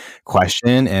something and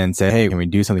question and say, hey, can we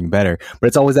do something better? But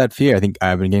it's always that fear. I think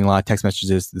I've been getting a lot of text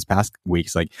messages this past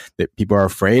weeks, like that people are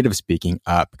afraid of speaking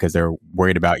up because they're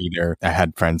worried about I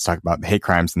had friends talk about hate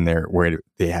crimes and they're worried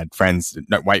they had friends,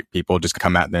 not white people, just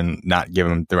come at them and not give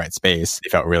them the right space.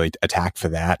 They felt really attacked for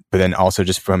that. But then also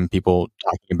just from people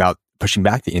talking about pushing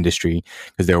back the industry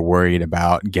because they're worried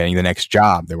about getting the next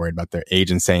job. They're worried about their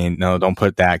agent saying, no, don't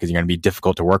put that because you're going to be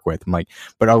difficult to work with. I'm like,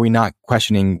 but are we not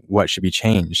questioning what should be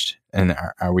changed? And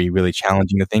are we really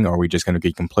challenging the thing, or are we just going to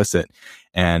be complicit?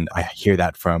 And I hear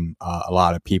that from a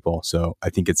lot of people. So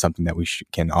I think it's something that we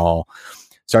can all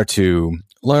start to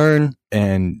learn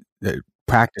and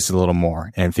practice a little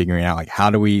more and figuring out, like, how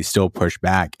do we still push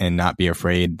back and not be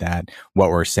afraid that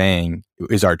what we're saying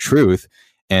is our truth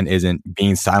and isn't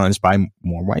being silenced by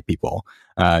more white people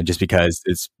just because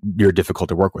you're difficult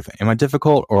to work with. Am I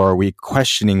difficult, or are we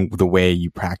questioning the way you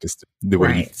practice, the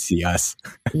way you see us?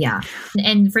 Yeah.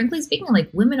 And frankly speaking, like,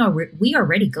 women we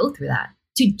already go through that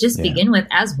to just begin with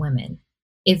as women.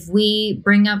 If we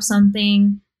bring up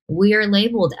something, we are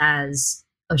labeled as,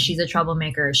 oh, she's a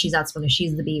troublemaker, she's outspoken,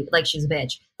 she's she's a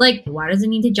bitch. Like, why does it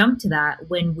need to jump to that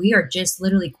when we are just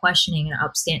literally questioning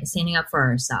and standing up for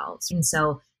ourselves? And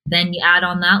so then you add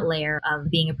on that layer of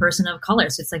being a person of color.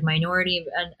 So it's like minority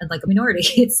and like a minority.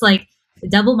 It's like the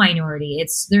double minority.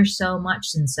 There's so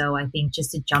much. And so I think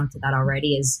just to jump to that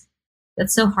already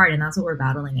that's so hard. And that's what we're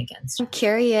battling against. I'm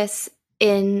curious,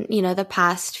 in, the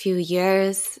past few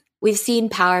years, we've seen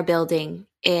power building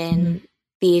in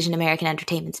the Asian American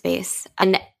entertainment space.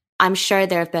 And I'm sure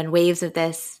there have been waves of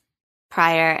this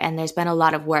prior, and there's been a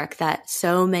lot of work that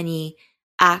so many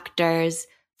actors,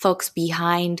 folks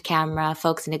behind camera,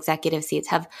 folks in executive seats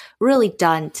have really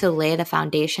done to lay the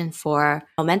foundation for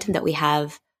momentum that we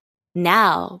have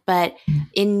now. But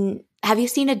have you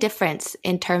seen a difference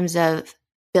in terms of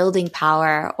building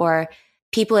power, or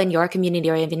people in your community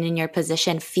or even in your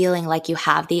position feeling like you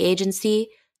have the agency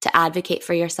to advocate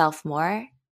for yourself more?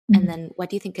 And then what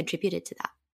do you think contributed to that?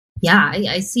 Yeah,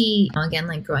 I see, again,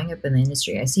 like growing up in the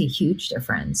industry, I see a huge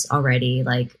difference already.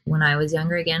 Like when I was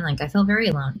younger, again, like I felt very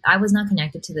alone. I was not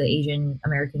connected to the Asian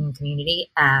American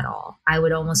community at all. I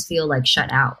would almost feel like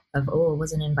shut out of, I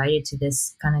wasn't invited to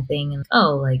this kind of thing. And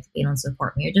like they don't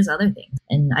support me or just other things.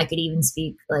 And I could even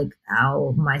speak like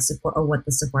how my support or what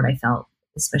the support I felt,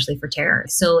 especially for terror.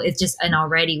 So it's just, and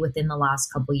already within the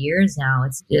last couple of years now,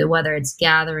 it's whether it's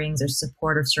gatherings or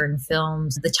support of certain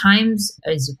films, the times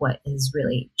is what has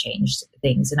really changed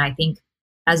things. And I think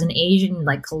as an Asian,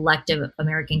 like collective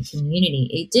American community,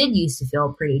 it did used to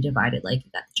feel pretty divided. Like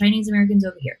you got the Chinese Americans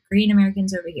over here, Korean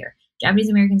Americans over here, Japanese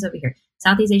Americans over here,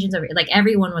 Southeast Asians over here. Like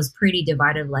everyone was pretty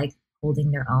divided, like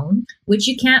holding their own, which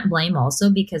you can't blame also,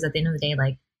 because at the end of the day,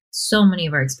 like so many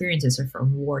of our experiences are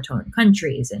from war-torn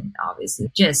countries, and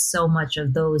obviously just so much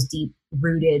of those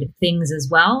deep-rooted things as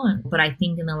well. But I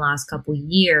think in the last couple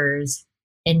years,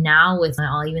 and now with,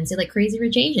 I'll even say like Crazy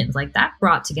Rich Asians, like that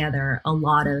brought together a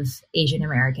lot of Asian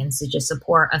Americans to just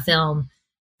support a film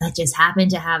that just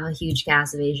happened to have a huge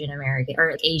cast of Asian American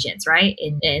or Asians, right?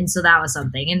 And so that was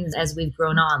something. And as we've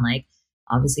grown on, like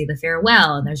obviously The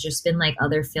Farewell, and there's just been like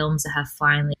other films that have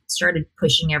finally started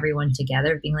pushing everyone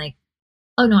together, being like,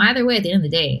 oh no, either way, at the end of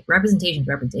the day, representation is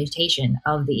representation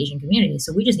of the Asian community.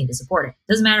 So we just need to support it.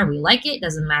 Doesn't matter if we like it.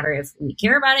 Doesn't matter if we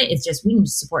care about it. It's just, we need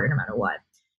to support it no matter what.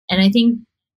 And I think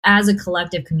as a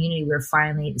collective community, we're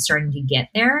finally starting to get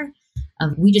there.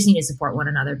 We just need to support one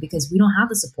another, because we don't have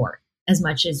the support as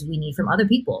much as we need from other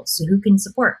people. So who can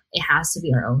support? It has to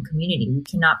be our own community. We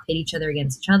cannot pit each other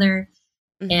against each other.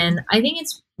 Mm-hmm. And I think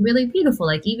it's really beautiful.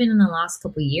 Like even in the last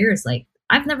couple of years, like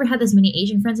I've never had this many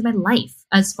Asian friends in my life,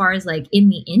 as far as like in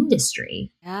the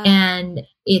industry. Yeah. And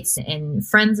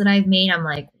friends that I've made, I'm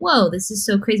like, whoa, this is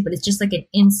so crazy. But it's just like an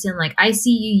instant, like I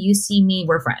see you, you see me,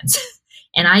 we're friends.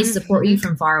 And I support you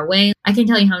from far away. I can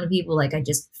tell you how many people like I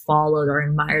just followed or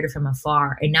admired from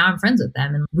afar, and now I'm friends with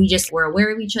them, and we just were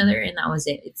aware of each other, and that was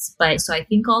it. So I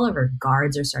think all of our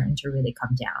guards are starting to really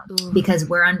come down, because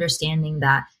we're understanding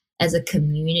that as a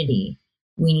community,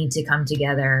 we need to come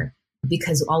together,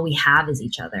 because all we have is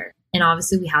each other. And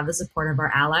obviously we have the support of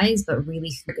our allies, but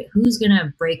really who's going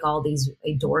to break all these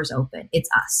doors open? It's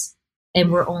us. And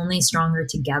we're only stronger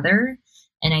together.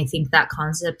 And I think that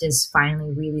concept is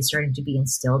finally really starting to be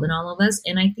instilled in all of us.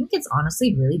 And I think it's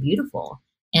honestly really beautiful.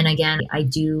 And again, I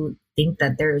do think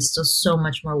that there is still so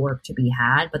much more work to be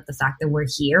had. But the fact that we're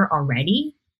here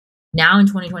already now in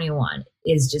 2021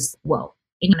 is just, whoa.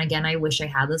 And again, I wish I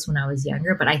had this when I was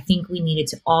younger, but I think we needed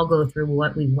to all go through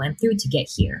what we went through to get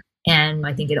here. And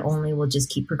I think it only will just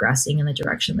keep progressing in the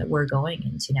direction that we're going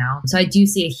into now. So I do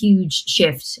see a huge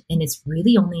shift, and it's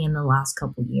really only in the last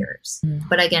couple of years.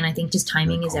 But again, I think just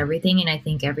timing is everything. And I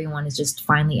think everyone is just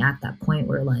finally at that point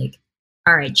where like,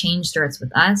 all right, change starts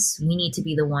with us. We need to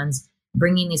be the ones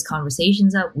bringing these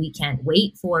conversations up. We can't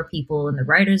wait for people in the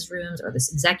writers' rooms or the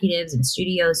executives and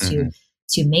studios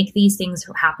to make these things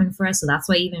happen for us. So that's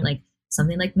why even like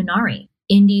something like Minari,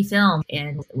 indie film,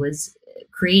 and was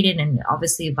created and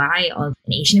obviously by an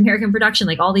Asian American production,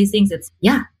 like all these things. It's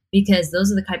because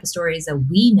those are the type of stories that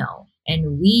we know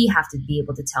and we have to be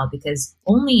able to tell, because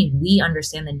only we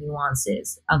understand the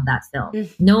nuances of that film.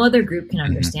 No other group can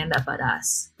understand that but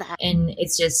us. And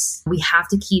it's just, we have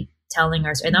to keep telling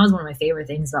our story. And that was one of my favorite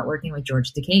things about working with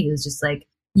George Takei. He was just like,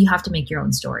 you have to make your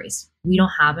own stories. We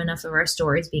don't have enough of our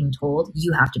stories being told.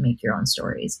 You have to make your own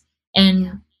stories.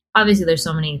 And obviously there's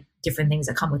so many different things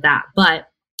that come with that, but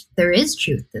there is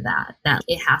truth to that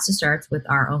it has to start with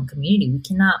our own community. We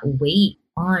cannot wait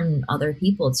on other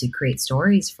people to create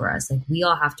stories for us. Like we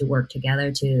all have to work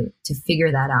together to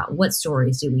figure that out. What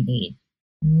stories do we need?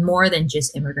 More than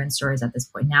just immigrant stories at this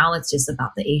point. Now it's just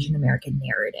about the Asian American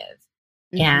narrative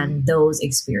and those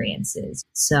experiences.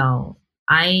 So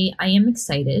I am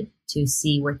excited to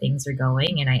see where things are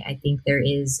going. And I think there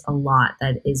is a lot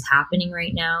that is happening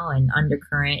right now and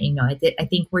undercurrent. You know, I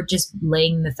think we're just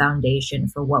laying the foundation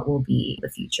for what will be the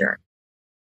future.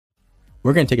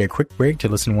 We're going to take a quick break to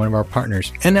listen to one of our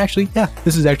partners. And actually,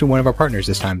 this is actually one of our partners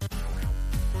this time.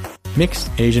 Mixed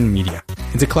Asian Media.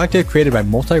 It's a collective created by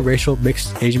multiracial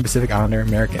mixed Asian Pacific Islander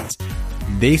Americans.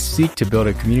 They seek to build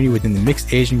a community within the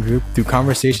mixed Asian group through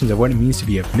conversations of what it means to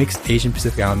be of mixed Asian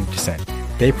Pacific Islander descent.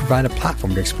 They provide a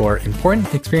platform to explore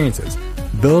important experiences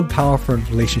build powerful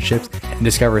relationships, and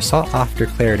discover sought-after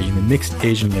clarity in the mixed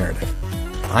Asian narrative.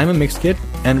 I'm a mixed kid,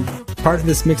 and part of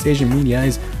this mixed Asian media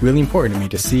is really important to me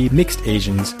to see mixed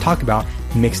Asians talk about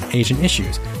mixed Asian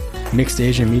issues. Mixed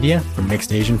Asian media for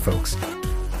mixed Asian folks.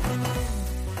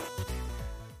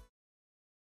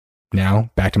 Now,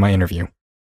 back to my interview.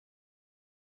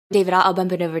 David, I'll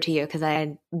bump it over to you because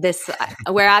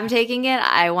where I'm taking it,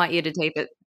 I want you to take it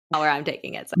where I'm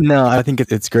taking it. So. No, I think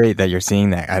it's great that you're seeing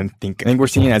that. I think we're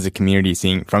seeing it as a community,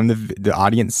 seeing from the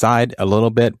audience side a little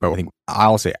bit, but I think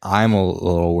I'll say I'm a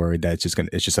little worried that it's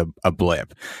just a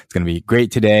blip. It's going to be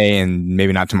great today and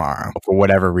maybe not tomorrow for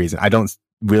whatever reason. I don't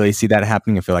really see that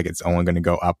happening. I feel like it's only going to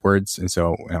go upwards, and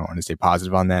so I don't want to stay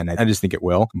positive on that. And I just think it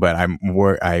will, but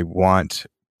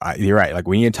you're right. Like,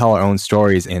 we need to tell our own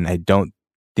stories, and I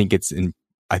think it's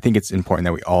important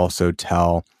that we also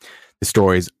tell the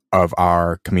stories of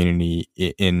our community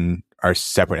in our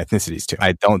separate ethnicities too.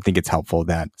 I don't think it's helpful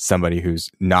that somebody who's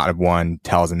not of one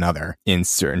tells another in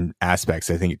certain aspects.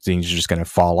 I think things are just going to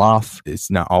fall off. It's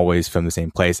not always from the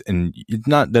same place, and it's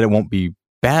not that it won't be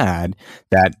bad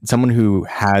that someone who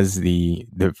has the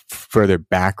further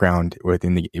background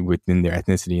within their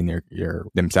ethnicity and their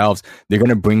themselves, they're going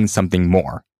to bring something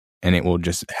more. And it will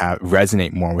just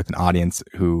resonate more with an audience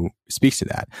who speaks to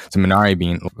that. So Minari,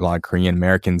 being a lot of Korean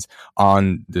Americans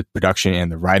on the production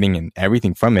and the writing and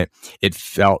everything from it, it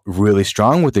felt really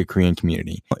strong with the Korean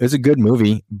community. It was a good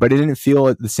movie, but it didn't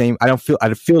feel the same. I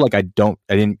feel like I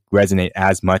didn't resonate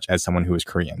as much as someone who was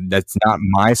Korean. That's not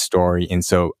my story. And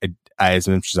so as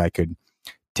much as I could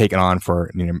take it on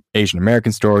for an Asian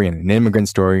American story and an immigrant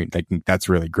story, like, that's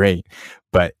really great.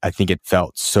 But I think it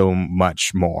felt so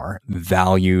much more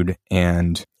valued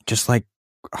and just like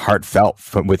heartfelt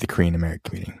with the Korean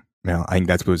American community. I think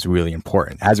that's what's really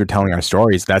important. As we're telling our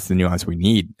stories, that's the nuance we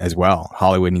need as well.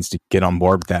 Hollywood needs to get on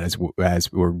board with that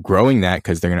as we're growing that,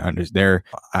 because they're going to understand.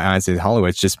 I honestly,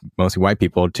 Hollywood, it's just mostly white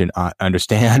people to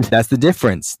understand. That's the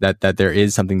difference. That there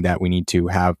is something that we need to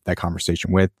have that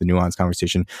conversation with, the nuanced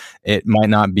conversation. It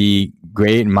might not be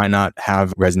great, it might not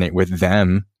resonate with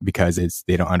them because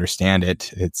they don't understand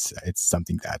it. It's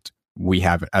something that we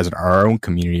have as our own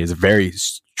community is a very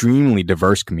extremely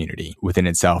diverse community within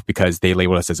itself, because they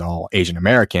label us as all Asian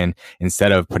American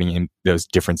instead of putting in those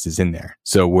differences in there.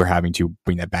 So we're having to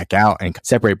bring that back out and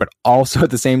separate, but also at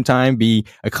the same time be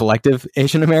a collective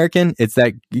Asian American. It's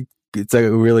a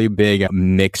really big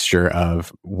mixture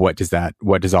of what does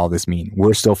all this mean?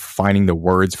 We're still finding the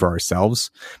words for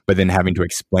ourselves, but then having to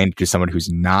explain it to someone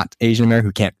who's not Asian American,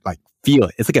 who can't feel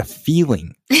it. It's like a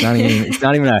feeling. It's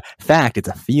not even a fact. It's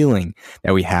a feeling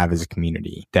that we have as a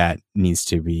community that needs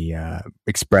to be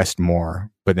expressed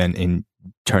more. But then in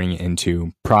turning it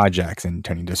into projects and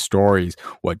turning to stories,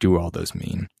 what do all those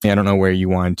mean? I don't know where you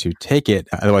want to take it.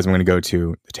 Otherwise, I'm going to go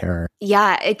to the terror.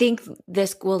 Yeah, I think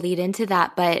this will lead into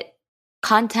that. But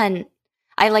content,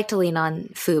 I like to lean on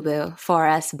FUBU, for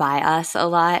us, by us, a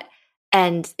lot.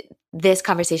 And this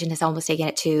conversation has almost taken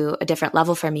it to a different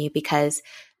level for me, because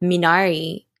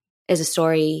Minari is a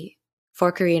story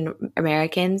for Korean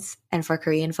Americans and for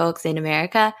Korean folks in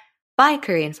America by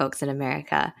Korean folks in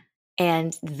America.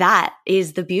 And that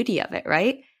is the beauty of it,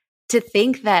 right? To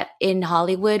think that in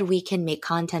Hollywood, we can make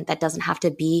content that doesn't have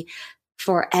to be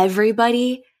for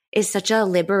everybody is such a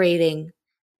liberating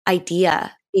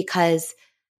idea, because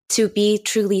to be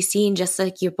truly seen, just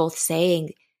like you're both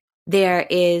saying, there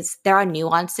are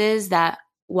nuances that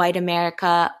white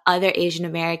America, other Asian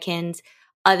Americans,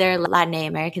 other Latin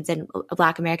Americans and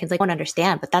Black Americans won't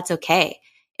understand, but that's okay.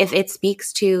 If it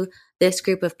speaks to this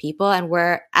group of people and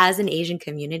we're, as an Asian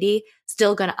community,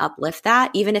 still going to uplift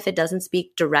that, even if it doesn't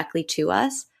speak directly to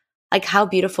us, how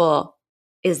beautiful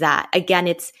is that? Again,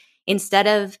 it's instead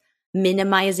of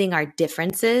minimizing our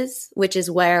differences, which is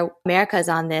where America is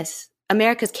on this.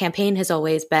 America's campaign has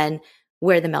always been,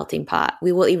 we're the melting pot.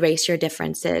 We will erase your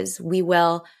differences. We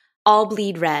will all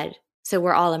bleed red. So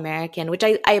we're all American, which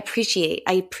I appreciate.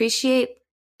 I appreciate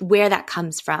where that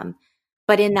comes from.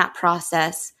 But in that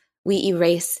process, we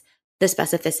erase the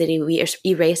specificity. We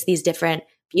erase these different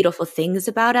beautiful things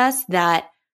about us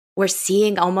that we're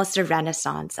seeing almost a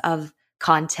renaissance of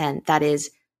content that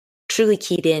is truly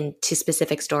keyed in to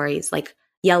specific stories, like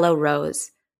Yellow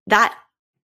Rose. That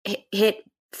hit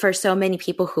for so many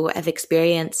people who have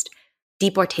experienced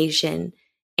deportation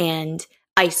and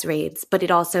ICE raids, but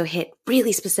it also hit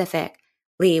really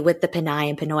specifically with the Pinay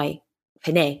and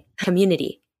Pinay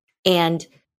community. And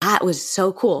that was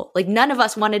so cool. None of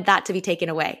us wanted that to be taken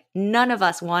away. None of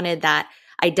us wanted that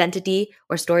identity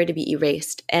or story to be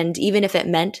erased. And even if it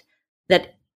meant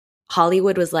that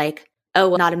Hollywood was like, oh,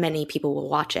 well, not many people will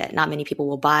watch it. Not many people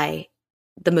will buy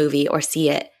the movie or see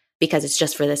it. because it's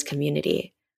just for this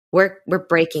community. We're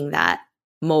breaking that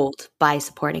mold by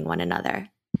supporting one another.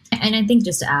 And I think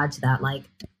just to add to that, like,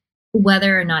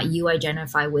 whether or not you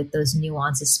identify with those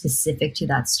nuances specific to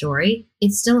that story,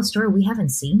 it's still a story we haven't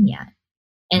seen yet.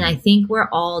 And I think we're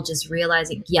all just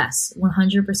realizing, yes,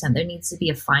 100%, there needs to be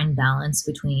a fine balance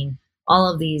between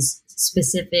all of these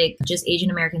specific, just Asian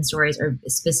American stories or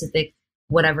specific,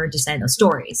 whatever descent of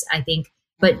stories. I think,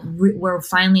 but we're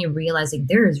finally realizing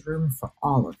there is room for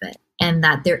all of it, and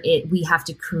that we have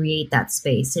to create that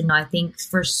space. And I think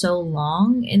for so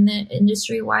long in the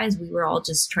industry wise, we were all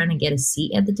just trying to get a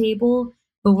seat at the table,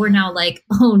 but we're now like,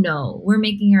 oh no, we're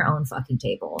making our own fucking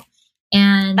table.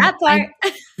 And that part.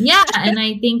 Yeah. And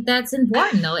I think that's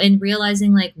important though. And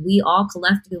realizing like we all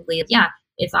collectively, yeah,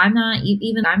 if I'm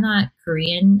not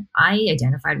Korean, I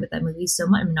identified with that movie so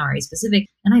much, Minari specific,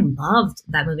 and I loved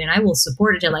that movie and I will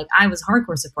support it. Like I was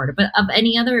hardcore supporter, but of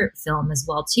any other film as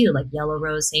well too, like Yellow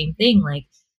Rose, same thing. Like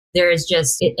there is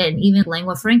just, and even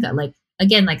Lengua Franca, like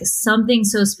again, like something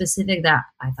so specific that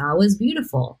I thought was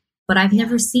beautiful, but I've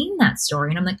never seen that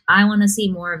story. And I'm like, I want to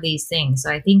see more of these things.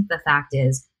 So I think the fact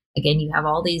is, again, you have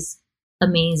all these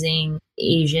amazing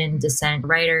Asian descent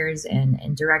writers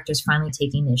and directors finally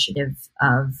taking initiative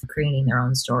of creating their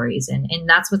own stories. And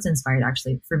that's what's inspired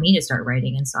actually for me to start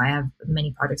writing. And so I have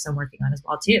many projects I'm working on as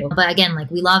well too. But again,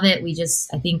 like we love it.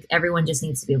 I think everyone just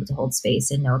needs to be able to hold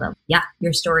space and know that, yeah,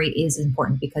 your story is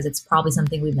important because it's probably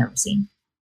something we've never seen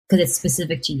because it's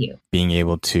specific to you. Being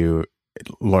able to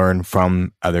learn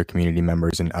from other community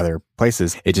members in other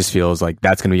places, it just feels like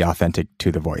that's going to be authentic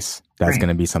to the voice. That's going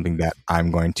to be something that I'm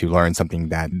going to learn, something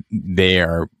that they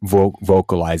are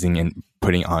vocalizing and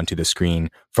putting onto the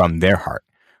screen from their heart,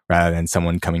 rather than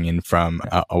someone coming in from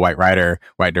a white writer,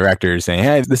 white director saying,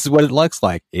 hey, this is what it looks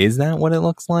like. Is that what it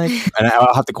looks like? And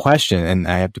I'll have to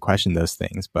question, those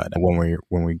things. But when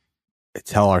we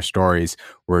tell our stories,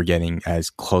 we're getting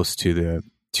as close to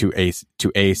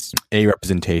a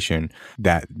representation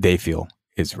that they feel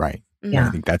is right. Yeah.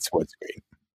 I think that's what's great.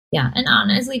 Yeah. And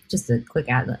honestly, just a quick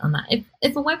ad on that.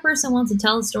 If a white person wants to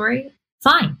tell a story,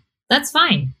 fine. That's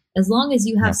fine. As long as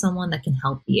you have someone that can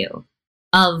help you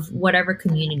of whatever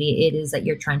community it is that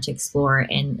you're trying to explore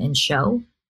and show,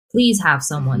 please have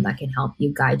someone that can help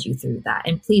you, guide you through that.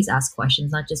 And please ask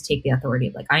questions, not just take the authority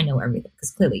of like, I know everything,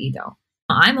 because clearly you don't.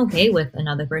 I'm okay with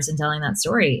another person telling that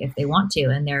story if they want to,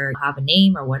 and they have a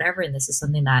name or whatever, and this is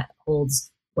something that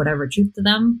holds whatever truth to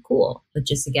them, cool. But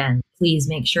just again, please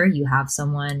make sure you have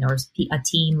someone or a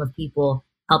team of people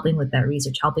helping with that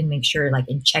research, helping make sure, like,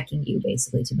 and checking you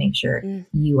basically to make sure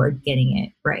you are getting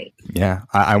it right. Yeah.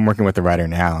 I'm working with a writer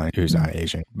now who's not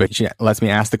Asian, but she lets me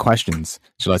ask the questions.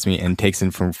 She lets me and takes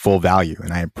in from full value.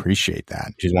 And I appreciate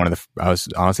that. She's I was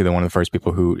honestly one of the first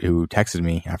people who texted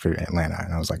me after Atlanta.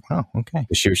 And I was like, wow, okay.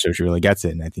 She really gets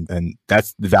it. And I think then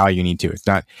that's the value you need to. It's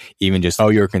not even just, oh,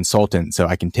 you're a consultant, so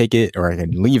I can take it or I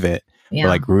can leave it. Yeah. But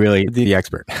like really the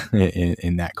expert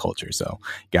in that culture. So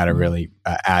you got to really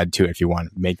add to it if you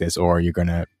want to make this, or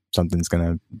something's going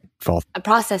to fall.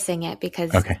 Processing it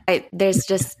because there's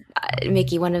just,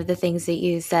 Mickey, one of the things that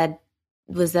you said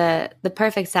was the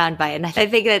perfect soundbite. And I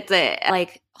think that's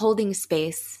like holding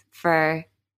space for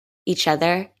each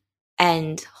other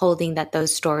and holding that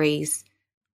those stories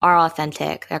are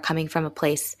authentic. They're coming from a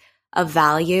place of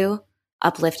value,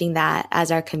 uplifting that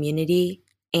as our community,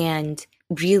 and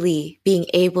really being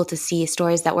able to see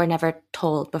stories that were never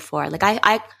told before. Like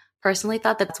I personally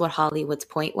thought that's what Hollywood's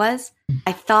point was.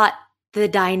 I thought the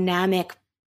dynamic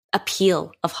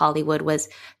appeal of Hollywood was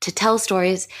to tell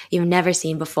stories you've never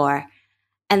seen before.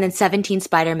 And then 17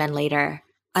 Spider-Man later,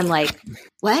 I'm like,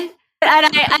 what?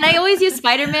 And I always use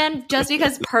Spider-Man just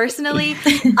because personally,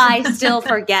 I still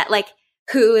forget like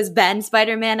who is Ben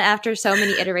Spider-Man after so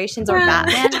many iterations, or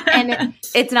Batman. And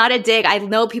it's not a dig. I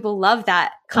know people love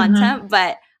that content,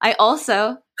 but I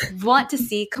also want to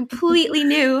see completely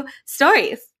new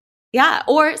stories. Yeah.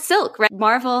 Or Silk, right?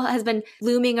 Marvel has been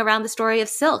looming around the story of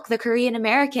Silk, the Korean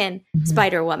American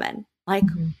Spider-Woman. Like,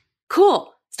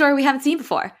 cool story we haven't seen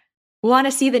before. Want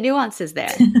to see the nuances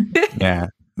there. Yeah.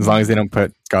 As long as they don't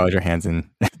put Scarlett Johansson.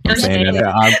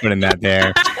 I'm putting that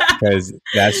there. Because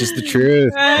that's just the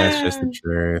truth. That's just the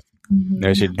truth.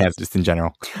 No, she has just in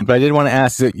general. But I did want to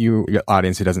ask that your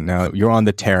audience who doesn't know, you're on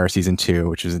The Terror season 2,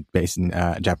 which was based in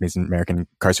Japanese American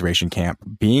incarceration camp.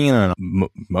 Being in a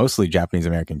mostly Japanese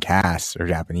American cast or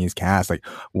Japanese cast, like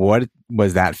what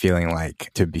was that feeling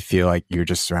like to feel like you're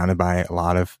just surrounded by a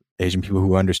lot of Asian people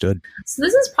who understood? So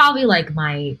this is probably like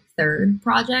my third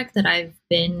project that I've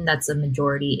been that's a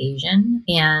majority Asian,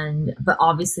 but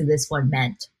obviously this one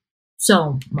meant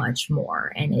so much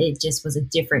more. And it just was a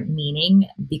different meaning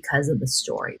because of the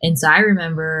story. And so I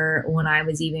remember when I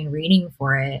was even reading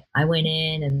for it, I went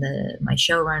in and my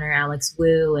showrunner, Alex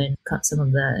Wu, and some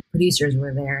of the producers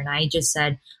were there. And I just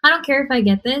said, I don't care if I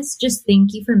get this, just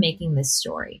thank you for making this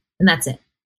story. And that's it.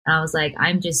 And I was like,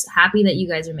 I'm just happy that you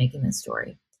guys are making this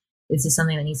story. This is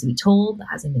something that needs to be told, that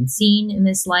hasn't been seen in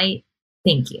this light.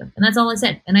 Thank you. And that's all I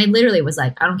said. And I literally was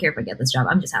like, I don't care if I get this job.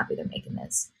 I'm just happy they're making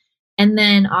this. And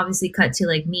then obviously cut to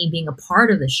like me being a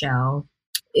part of the show.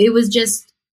 It was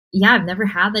just, yeah, I've never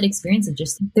had that experience of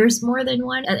just, there's more than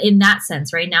one in that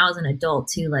sense right now as an adult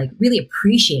to like really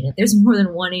appreciate it. There's more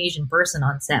than one Asian person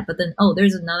on set, but then, oh,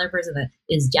 there's another person that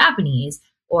is Japanese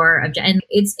and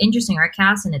it's interesting. Our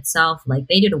cast in itself, like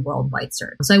they did a worldwide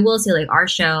search. So I will say like our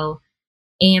show,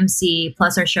 AMC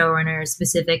plus our showrunners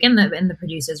specific and the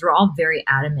producers were all very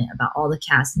adamant about all the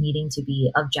cast needing to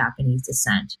be of Japanese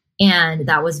descent. And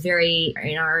that was very,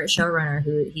 our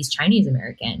showrunner, he's Chinese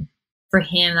American, for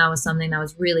him, that was something that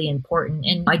was really important.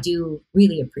 And I do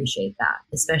really appreciate that,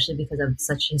 especially because of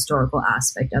such a historical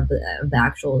aspect of the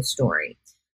actual story.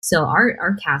 So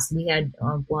our cast, we had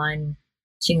one,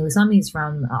 Xing Lusam, he's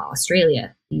from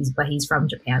Australia. He's from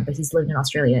Japan, but he's lived in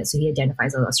Australia, so he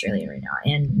identifies as Australian right now.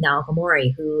 And Naoko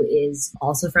Mori, who is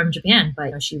also from Japan,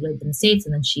 but she lived in the States,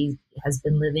 and then she has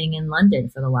been living in London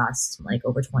for the last like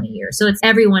over 20 years. So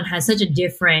everyone has such a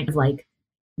different like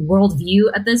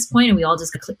worldview at this point, and we all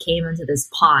just came into this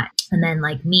pot. And then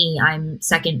like me, I'm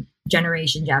second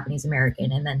generation Japanese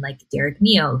American, and then like Derek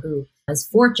Mio, who was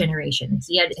fourth generation.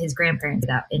 He had his grandparents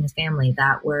that in his family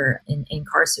that were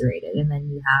incarcerated, and then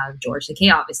you have George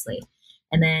Takei, obviously.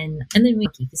 And then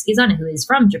Miki Fuskizana, who is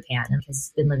from Japan and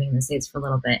has been living in the States for a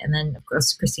little bit. And then, of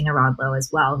course, Christina Rodlow as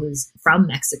well, who's from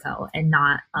Mexico and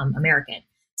not American.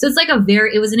 So it's like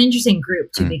it was an interesting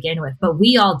group to begin with, but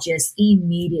we all just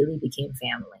immediately became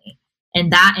family.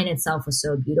 And that in itself was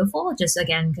so beautiful, just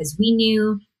again, because we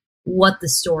knew what the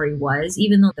story was,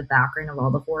 even though the background of all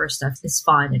the horror stuff is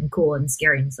fun and cool and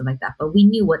scary and stuff like that. But we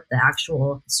knew what the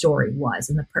actual story was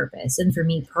and the purpose. And for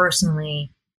me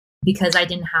personally, because I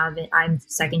didn't have it, I'm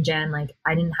second gen, like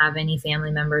I didn't have any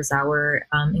family members that were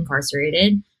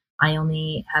incarcerated. I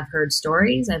only have heard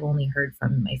stories. I've only heard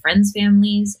from my friends'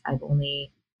 families. I've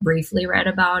only briefly read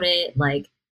about it. Like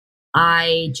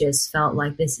I just felt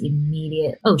like this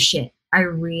immediate, oh shit, I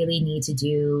really need to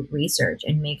do research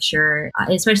and make sure,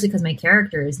 especially because my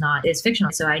character is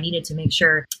fictional. So I needed to make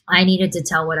sure I needed to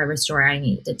tell whatever story I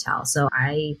needed to tell. So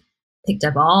I picked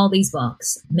up all these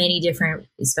books, many different,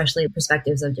 especially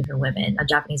perspectives of different women,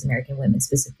 Japanese American women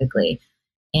specifically.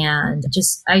 And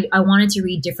just, I wanted to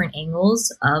read different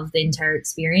angles of the entire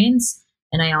experience.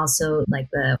 And I also like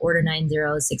the Order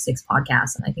 9066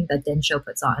 podcast. And I think that Densho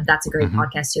puts on. That's a great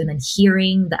podcast too. And then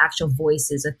hearing the actual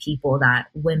voices of people that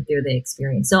went through the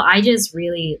experience. So I just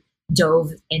really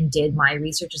dove and did my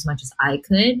research as much as I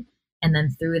could. And then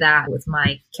through that with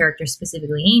my character,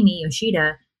 specifically Amy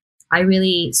Yoshida, I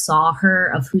really saw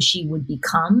her of who she would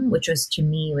become, which was to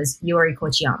me was Yori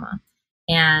Kochiyama.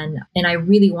 And I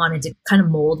really wanted to kind of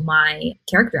mold my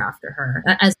character after her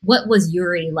as what was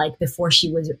Yuri like before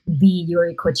she was the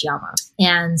Yuri Kochiyama.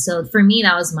 And so for me,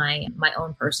 that was my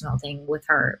own personal thing with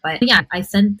her. But yeah, I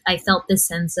felt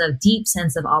this deep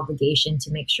sense of obligation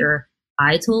to make sure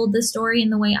I told the story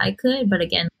in the way I could. But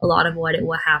again, a lot of what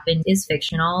happened is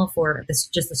fictional for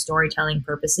just the storytelling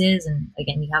purposes. And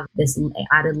again, you have this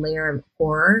added layer of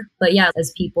horror. But yeah,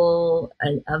 as people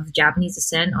of Japanese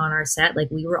descent on our set,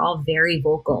 like we were all very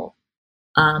vocal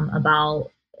about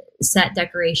set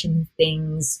decoration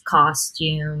things,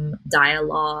 costume,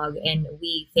 dialogue. And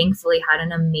we thankfully had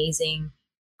an amazing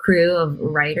crew of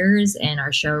writers and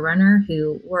our showrunner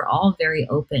who were all very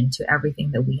open to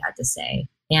everything that we had to say.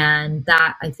 And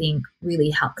that, I think, really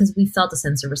helped because we felt a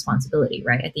sense of responsibility,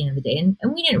 right, at the end of the day.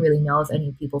 And we didn't really know if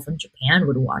any people from Japan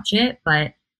would watch it,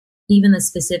 but even the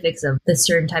specifics of the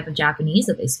certain type of Japanese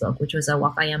that they spoke, which was a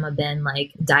Wakayama Ben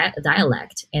like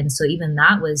dialect. And so even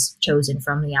that was chosen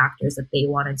from the actors that they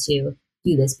wanted to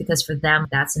do this because for them,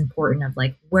 that's important of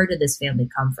like, where did this family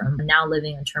come from? Now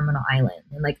living on Terminal Island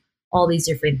and like all these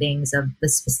different things of the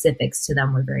specifics to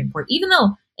them were very important, even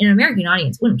though an American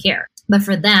audience wouldn't care. But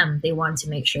for them, they wanted to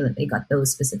make sure that they got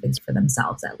those specifics for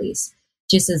themselves, at least,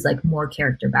 just as like more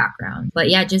character background. But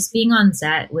yeah, just being on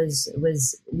set was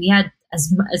we had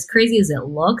as crazy as it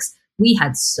looks, we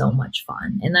had so much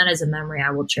fun. And that is a memory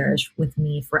I will cherish with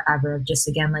me forever. Just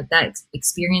again, like that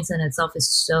experience in itself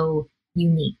is so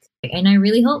unique. And I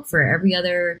really hope for every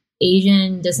other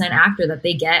Asian descent actor that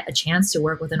they get a chance to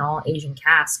work with an all Asian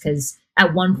cast because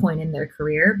at one point in their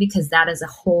career, because that is a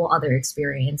whole other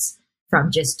experience from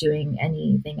just doing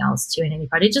anything else to in any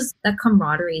project. Just that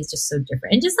camaraderie is just so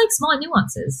different, and just like small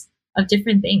nuances of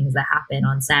different things that happen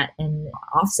on set and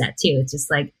off set too. It's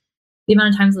just like the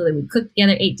amount of times that we cooked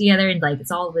together, ate together, and like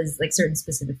it's always like certain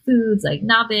specific foods like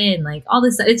nabe and like all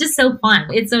this stuff. It's just so fun.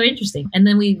 It's so interesting. And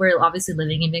then we were obviously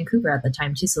living in Vancouver at the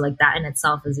time too, so like that in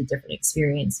itself is a different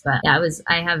experience. But yeah,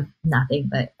 I have nothing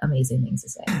but amazing things to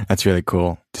say. That's really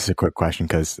cool. Just a quick question,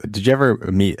 because did you ever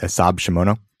meet Asab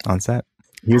Shimono on set?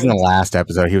 He was in the last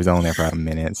episode. He was only there for a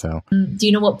minute. So do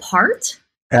you know what part?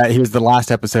 He was the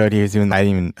last episode. He was doing. I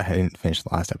didn't finish the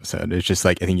last episode. It's just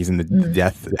like I think he's in the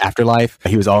death afterlife.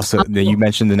 He was also. You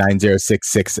mentioned the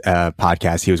 9066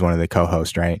 podcast. He was one of the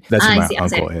co-hosts, right? That's who my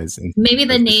uncle is. Maybe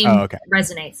the name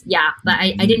resonates. Yeah, but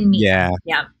I didn't meet. Yeah. Him.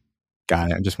 Yeah.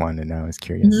 Got it. I just wanted to know. I was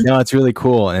curious. No, it's really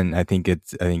cool, and I think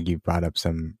you brought up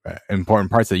some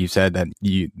important parts that you said that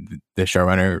the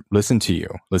showrunner listened to you,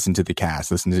 listened to the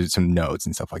cast, listened to some notes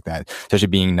and stuff like that. Especially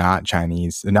being not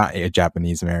Chinese, not a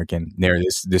Japanese American,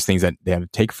 there's things that they have to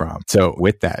take from. So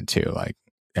with that too, like.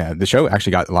 The show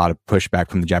actually got a lot of pushback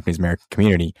from the Japanese American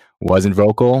community. Wasn't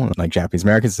vocal, like Japanese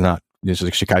Americans, not just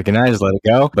like Shikakanai, just let it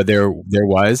go. But there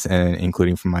was, and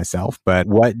including from myself. But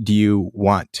what do you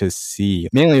want to see?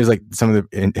 Mainly, it was like some of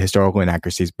the historical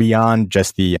inaccuracies beyond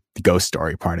just the ghost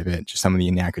story part of it, just some of the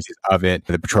inaccuracies of it,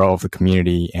 the portrayal of the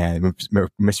community and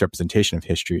misrepresentation of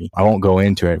history. I won't go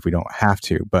into it if we don't have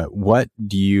to. But what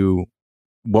would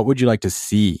you like to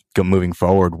see moving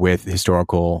forward with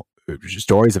historical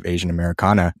stories of Asian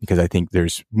Americana? Because I think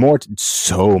there's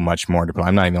so much more to.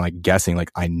 I'm not even like guessing.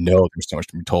 Like I know there's so much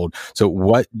to be told. So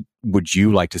what would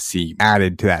you like to see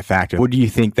added to that factor? What do you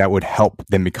think that would help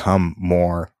them become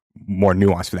more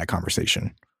nuanced for that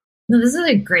conversation? No, this is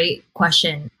a great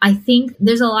question. I think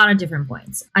there's a lot of different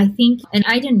points. I think, and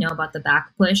I didn't know about the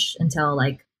back push until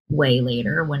like way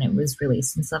later when it was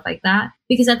released and stuff like that.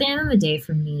 Because at the end of the day,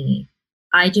 for me,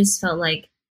 I just felt like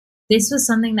this was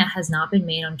something that has not been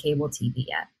made on cable TV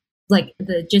yet. Like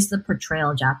the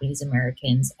portrayal of Japanese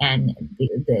Americans and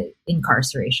the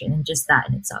incarceration and just that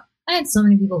in itself. I had so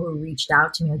many people who reached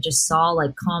out to me or just saw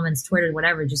like comments, Twitter,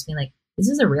 whatever, just being like, this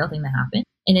is a real thing that happened.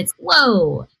 And it's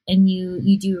whoa. And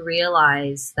you do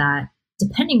realize that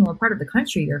depending on what part of the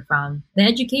country you're from, the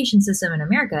education system in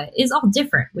America is all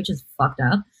different, which is fucked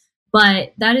up.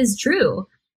 But that is true.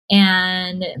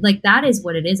 And like, that is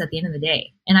what it is at the end of the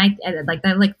day. And I like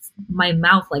that, like my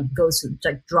mouth like goes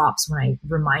like drops when I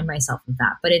remind myself of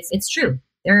that, but it's true.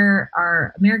 There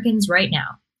are Americans right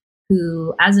now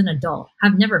who as an adult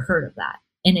have never heard of that.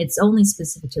 And it's only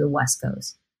specific to the West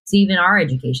Coast. So even our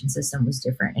education system was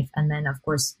different. And then of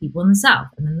course people in the South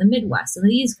and then the Midwest and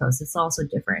the East Coast, it's also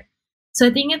different. So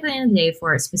I think at the end of the day,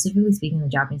 for specifically speaking, the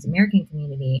Japanese American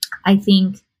community,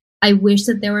 I wish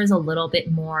that there was a little bit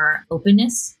more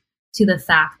openness to the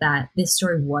fact that this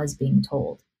story was being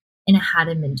told and it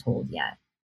hadn't been told yet.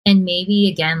 And maybe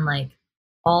again, like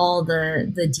all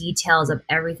the details of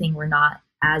everything were not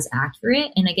as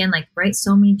accurate. And again, like, right,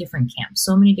 so many different camps,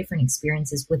 so many different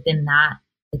experiences within that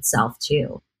itself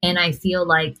too. And I feel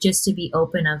like just to be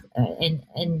open of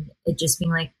and it just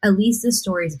being like, at least this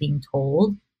story is being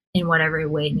told in whatever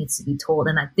way it needs to be told.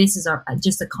 And that this is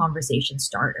just a conversation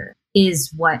starter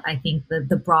is what I think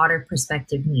the broader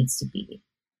perspective needs to be.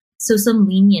 So some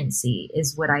leniency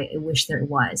is what I wish there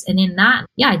was. And in that,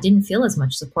 yeah, I didn't feel as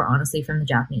much support, honestly, from the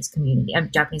Japanese community,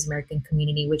 Japanese American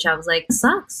community, which I was like,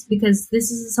 sucks, because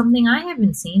this is something I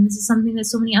haven't seen. This is something that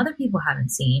so many other people haven't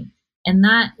seen. And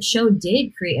that show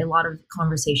did create a lot of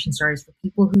conversation starters for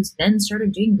people who then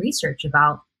started doing research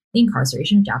about the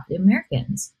incarceration of Japanese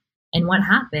Americans and what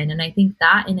happened. And I think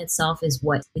that in itself is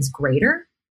what is greater.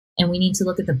 And we need to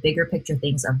look at the bigger picture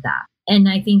things of that. And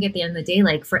I think at the end of the day,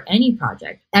 like for any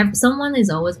project, someone is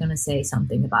always going to say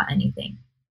something about anything.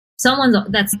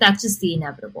 That's just the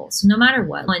inevitable. So no matter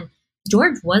what, when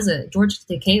George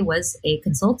Takei was a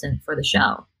consultant for the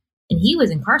show and he was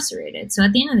incarcerated. So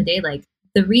at the end of the day, like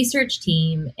the research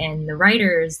team and the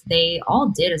writers, they all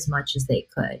did as much as they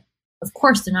could. Of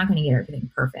course, they're not going to get everything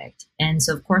perfect. And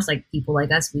so, of course, like people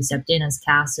like us, we stepped in as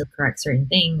cast to correct certain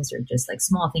things or just like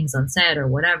small things on set or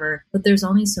whatever. But there's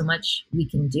only so much we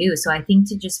can do. So I think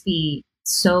to just be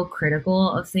so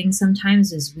critical of things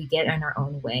sometimes is we get in our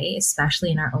own way, especially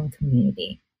in our own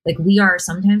community. Like we are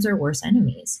sometimes our worst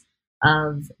enemies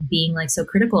of being like so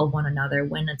critical of one another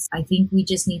when I think we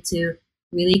just need to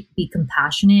really be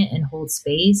compassionate and hold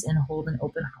space and hold an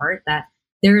open heart that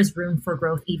there is room for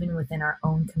growth even within our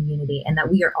own community and that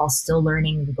we are all still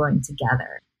learning and growing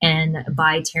together. And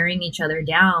by tearing each other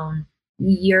down,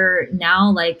 you're now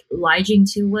like lying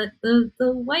to what the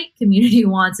white community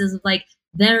wants is like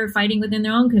they're fighting within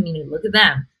their own community. Look at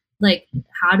them. Like,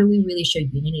 how do we really show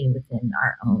unity within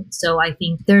our own? So I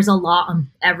think there's a lot on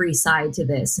every side to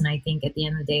this. And I think at the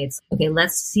end of the day, it's okay,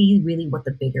 let's see really what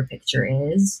the bigger picture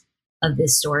is of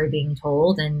this story being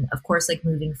told. And of course, like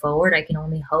moving forward, I can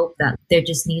only hope that there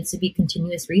just needs to be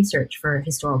continuous research for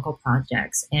historical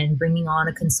projects and bringing on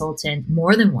a consultant,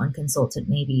 more than one consultant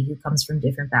maybe, who comes from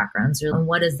different backgrounds. And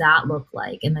what does that look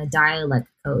like? And the dialect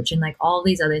coach and like all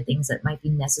these other things that might be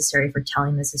necessary for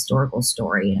telling this historical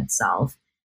story in itself.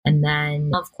 And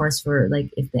then, of course, for like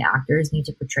if the actors need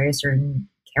to portray a certain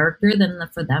character, then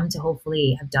for them to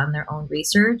hopefully have done their own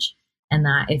research. And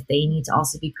that if they need to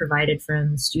also be provided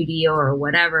from studio or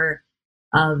whatever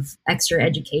of extra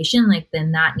education, like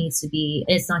then that needs to be,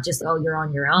 it's not just, oh, you're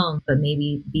on your own, but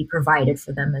maybe be provided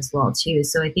for them as well too.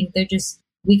 So I think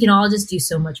we can all just do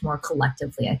so much more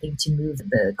collectively, I think, to move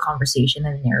the conversation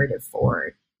and the narrative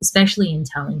forward, especially in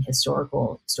telling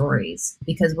historical stories,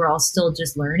 because we're all still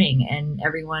just learning and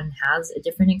everyone has a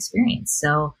different experience.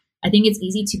 So I think it's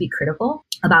easy to be critical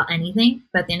about anything,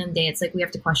 but at the end of the day, it's like we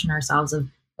have to question ourselves of,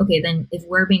 okay, then if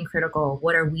we're being critical,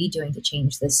 what are we doing to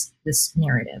change this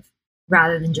narrative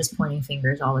rather than just pointing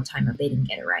fingers all the time if they didn't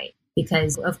get it right?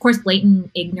 Because of course,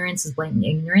 blatant ignorance is blatant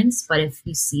ignorance. But if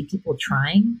you see people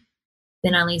trying,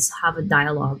 then at least have a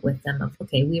dialogue with them of,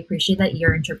 okay, we appreciate that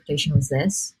your interpretation was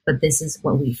this, but this is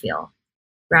what we feel,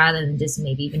 rather than just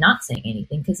maybe even not saying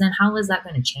anything. Because then how is that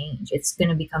going to change? It's going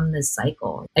to become this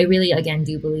cycle. I really, again,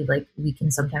 do believe like we can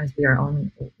sometimes be our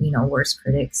own, worst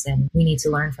critics, and we need to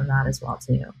learn from that as well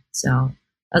too. So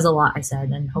that was a lot I said,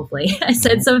 and hopefully I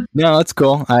said some. No, that's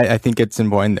cool. I think it's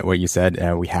important that what you said,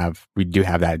 we do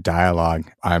have that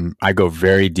dialogue. I go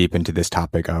very deep into this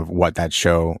topic of what that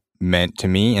show meant to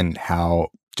me and how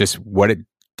just what it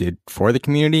did for the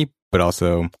community, but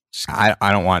also I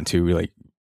don't want to really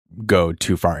go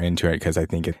too far into it because I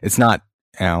think it's not,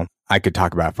 I could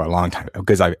talk about it for a long time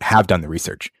because I have done the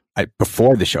research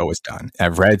before the show was done.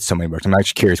 I've read so many books. I'm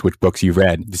actually curious which books you've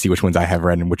read to see which ones I have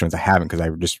read and which ones I haven't,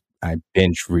 because I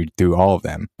binge read through all of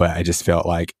them. But I just felt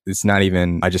like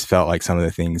I just felt like some of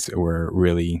the things were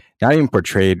really not even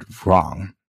portrayed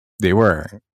wrong. They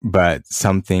were, but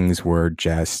some things were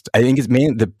just, I think it's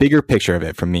mainly the bigger picture of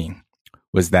it for me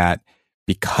was that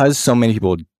because so many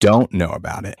people don't know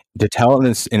about it, to tell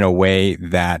this in a way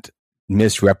that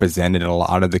misrepresented a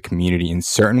lot of the community in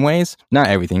certain ways, not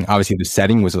everything. Obviously, the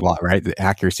setting was a lot, right? The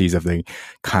accuracies of the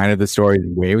kind of the story,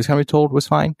 the way it was going to be told was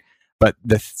fine. But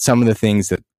some of the things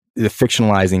that the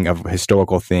fictionalizing of a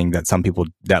historical thing that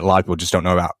a lot of people just don't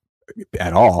know about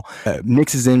at all,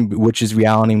 mixes in, which is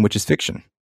reality and which is fiction.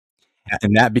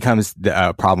 And that becomes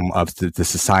the problem of the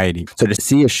society. So to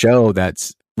see a show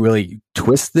that's really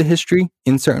twists the history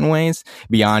in certain ways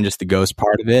beyond just the ghost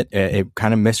part of it, it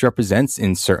kind of misrepresents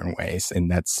in certain ways.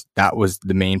 And that was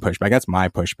the main pushback. That's my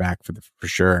pushback for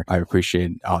sure. I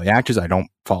appreciate all the actors. I don't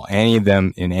fault any of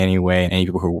them in any way, any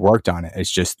people who worked on it.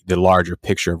 It's just the larger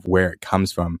picture of where it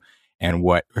comes from and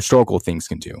what historical things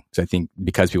can do. So I think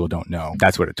because people don't know,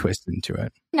 that's what it twists into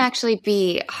it. It can actually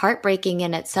be heartbreaking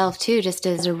in itself too, just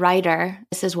as a writer.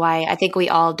 This is why I think we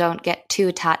all don't get too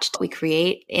attached to what we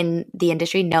create in the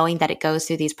industry, knowing that it goes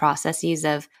through these processes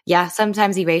of,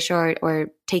 sometimes erasure or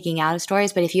taking out of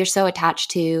stories. But if you're so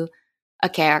attached to a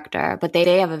character, but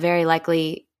they have they're very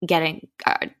likely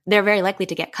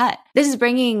to get cut. This is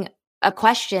bringing a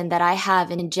question that I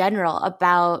have in general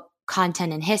about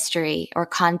content in history or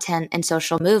content and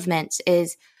social movements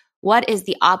is, what is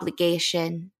the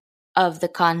obligation of the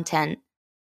content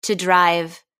to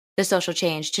drive the social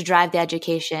change, to drive the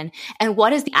education? And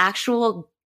what is the actual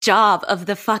job of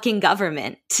the fucking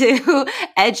government to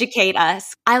educate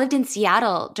us? I lived in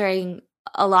Seattle during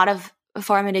a lot of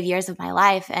formative years of my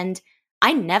life, and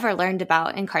I never learned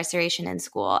about incarceration in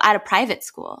school, at a private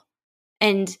school.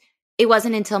 And it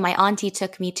wasn't until my auntie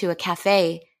took me to a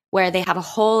cafe where they have a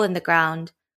hole in the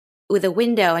ground with a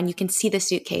window and you can see the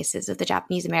suitcases of the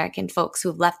Japanese American folks who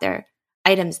have left their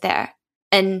items there.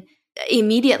 And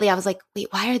immediately I was like, wait,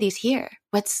 why are these here?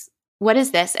 What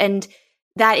is this? And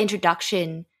that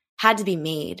introduction had to be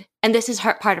made. And this is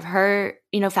part of her,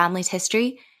 family's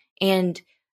history and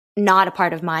not a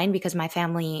part of mine, because my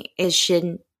family is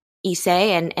Shin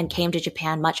Issei and came to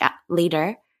Japan much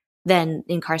later than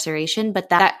incarceration. But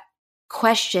that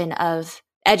question of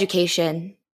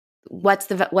education, what's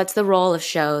the role of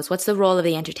shows? What's the role of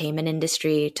the entertainment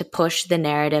industry to push the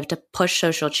narrative, to push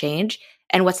social change?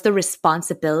 And what's the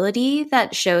responsibility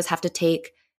that shows have to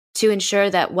take to ensure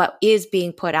that what is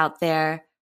being put out there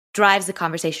drives the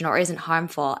conversation or isn't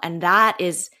harmful? And that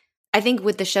is, I think,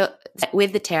 with the show,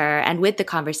 with the terror and with the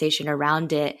conversation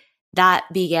around it, that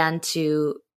began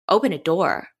to open a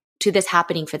door to this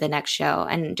happening for the next show.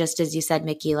 And just as you said,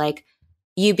 Mickey, like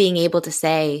you being able to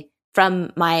say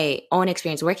from my own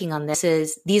experience working on this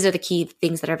these are the key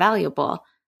things that are valuable.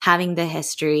 Having the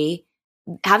history,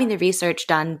 having the research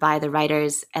done by the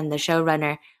writers and the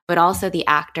showrunner, but also the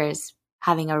actors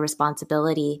having a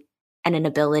responsibility and an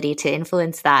ability to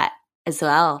influence that as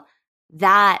well.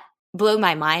 That blew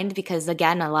my mind because,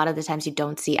 again, a lot of the times you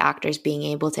don't see actors being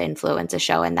able to influence a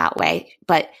show in that way.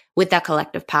 But with that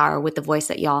collective power, with the voice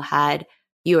that y'all had,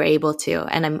 you were able to.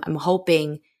 And I'm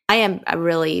hoping, I am a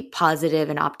really positive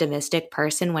and optimistic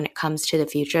person when it comes to the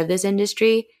future of this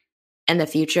industry and the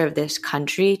future of this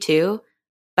country too.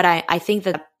 But I think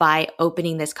that by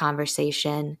opening this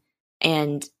conversation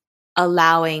and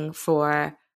allowing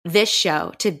for this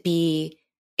show to be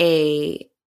a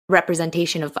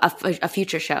representation of a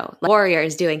future show, like Warrior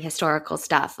is doing historical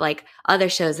stuff, like other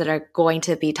shows that are going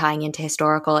to be tying into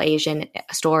historical Asian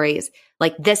stories.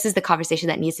 Like this is the conversation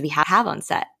that needs to be have on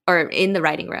set or in the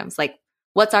writing rooms. Like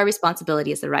what's our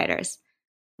responsibility as the writers?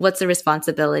 What's the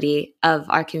responsibility of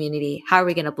our community? How are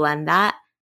we going to blend that?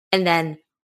 And then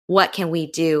what can we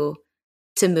do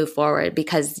to move forward?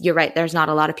 Because you're right, there's not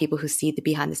a lot of people who see the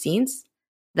behind the scenes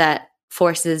that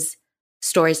forces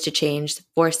stories to change,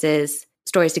 forces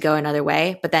stories to go another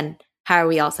way. But then how are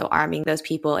we also arming those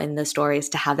people in the stories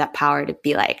to have that power to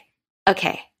be like,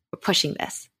 okay, we're pushing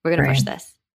this. We're going to push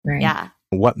this. Right. Yeah.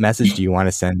 What message do you want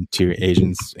to send to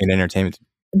Asians in entertainment?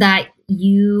 That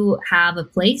you have a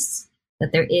place,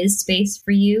 that there is space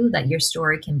for you, that your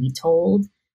story can be told,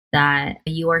 that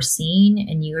you are seen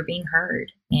and you are being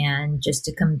heard. And just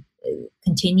to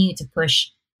continue to push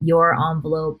your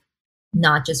envelope,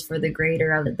 not just for the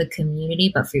greater of the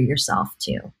community, but for yourself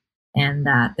too. And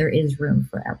that there is room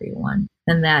for everyone.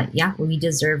 And that, yeah, we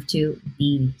deserve to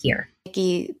be here.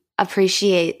 Mickey,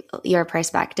 appreciate your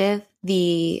perspective.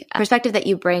 The perspective that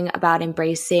you bring about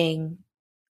embracing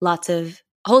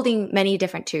holding many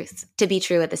different truths to be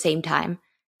true at the same time.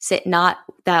 Not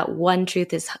that one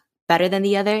truth is better than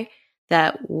the other,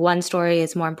 that one story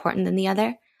is more important than the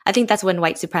other. I think that's when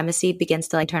white supremacy begins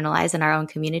to internalize in our own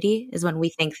community, is when we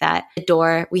think that the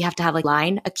door, we have to have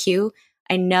a queue.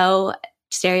 I know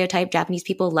stereotype Japanese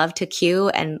people love to queue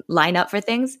and line up for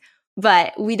things,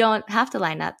 but we don't have to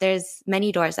line up. There's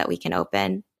many doors that we can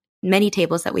open, many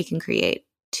tables that we can create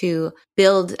to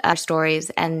build our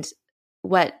stories. And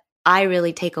what I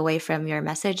really take away from your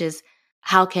message is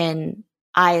how can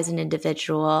I as an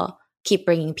individual keep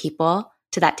bringing people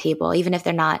to that table, even if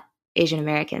they're not Asian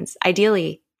Americans,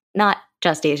 ideally not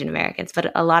just Asian Americans,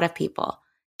 but a lot of people.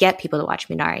 Get people to watch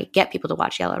Minari, get people to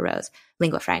watch Yellow Rose,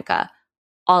 Lingua Franca,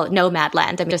 all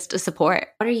Nomadland. I'm just a support.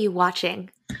 What are you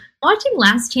watching? Watching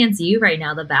Last Chance U right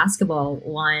now, the basketball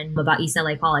one about East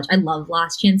LA College. I love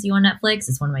Last Chance U on Netflix.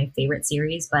 It's one of my favorite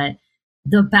series, but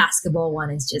the basketball one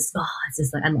is just, it's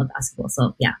just like, I love basketball.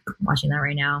 So yeah, I'm watching that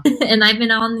right now. And I've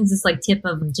been on this like tip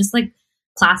of just like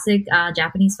classic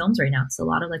Japanese films right now. So a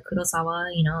lot of like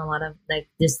Kurosawa, a lot of like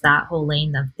just that whole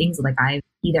lane of things like I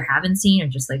either haven't seen or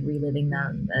just like reliving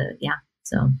them. Yeah.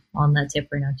 So on that tip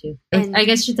right now too. And I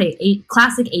guess you should say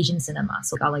classic Asian cinema.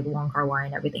 So got like Wong Kar-wai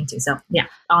and everything too. So yeah,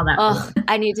 all that. Oh,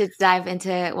 I need to dive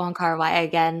into Wong Kar-wai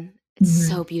again. It's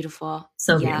so beautiful.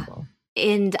 So beautiful.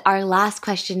 And our last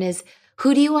question is,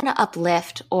 who do you want to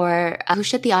uplift, or who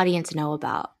should the audience know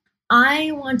about? I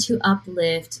want to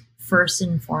uplift first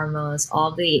and foremost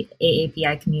all the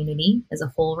AAPI community as a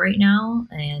whole right now,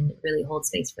 and really hold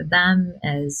space for them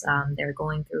as they're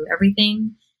going through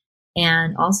everything.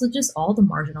 And also just all the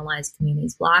marginalized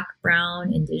communities, Black,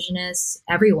 Brown, Indigenous,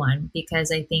 everyone,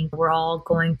 because I think we're all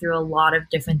going through a lot of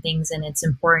different things. And it's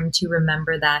important to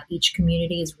remember that each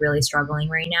community is really struggling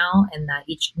right now, and that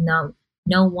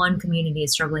no one community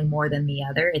is struggling more than the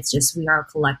other. It's just we are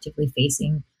collectively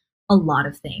facing a lot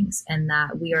of things, and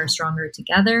that we are stronger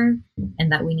together,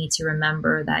 and that we need to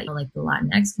remember that like the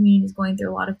Latinx community is going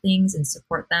through a lot of things and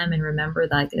support them, and remember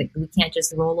that like we can't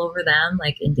just roll over them,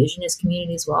 like Indigenous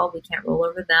communities as well. We can't roll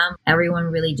over them. Everyone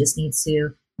really just needs to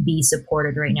be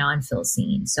supported right now and feel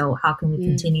seen. So how can we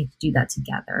continue to do that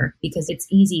together? Because it's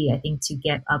easy, I think, to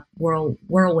get up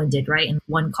whirlwinded, right, in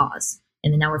one cause.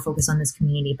 And then now we're focused on this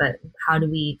community, but how do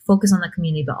we focus on the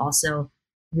community, but also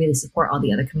really support all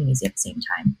the other communities at the same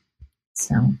time?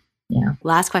 So, yeah.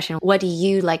 Last question. What do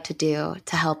you like to do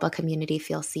to help a community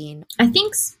feel seen? I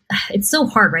think it's so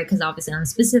hard, right? Because obviously on a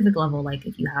specific level, like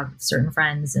if you have certain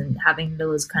friends and having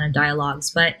those kind of dialogues,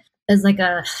 but as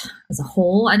a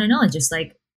whole, I don't know, just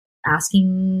like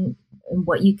asking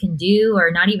what you can do, or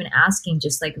not even asking,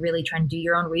 just like really trying to do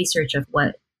your own research of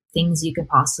what things you can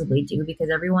possibly do, because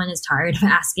everyone is tired of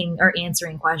asking or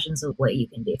answering questions of what you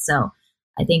can do. So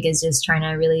I think it's just trying to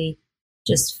really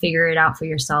just figure it out for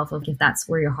yourself. If that's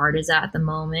where your heart is at the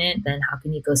moment, then how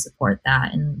can you go support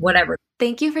that and whatever.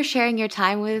 Thank you for sharing your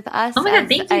time with us. Oh my God,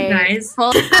 thank you guys.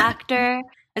 Full actor,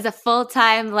 as a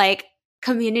full-time like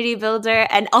community builder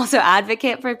and also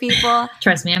advocate for people.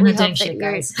 Trust me, I'm not doing shit,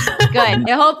 guys. Good.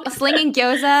 I hope slinging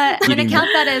gyoza, I'm going to count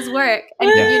that as work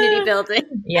and community building.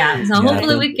 Yeah. So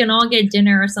hopefully we can all get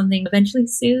dinner or something eventually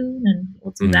soon, and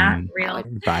we'll do that real.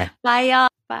 Bye. Bye, y'all.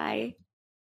 Bye.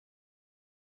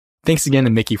 Thanks again to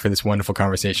Mickey for this wonderful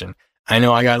conversation. I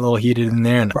know I got a little heated in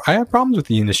there, and I have problems with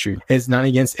the industry. It's not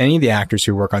against any of the actors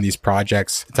who work on these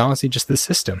projects. It's honestly just the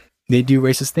system. They do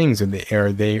racist things, and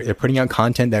they're putting out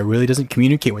content that really doesn't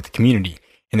communicate with the community,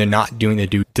 and they're not doing their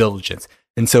due diligence.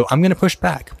 And so I'm going to push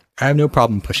back. I have no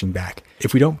problem pushing back.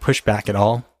 If we don't push back at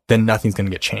all, then nothing's going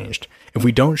to get changed. If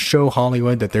we don't show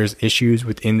Hollywood that there's issues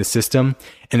within the system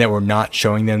and that we're not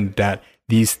showing them that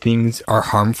these things are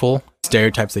harmful,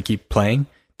 stereotypes they keep playing,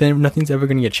 then nothing's ever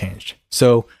going to get changed.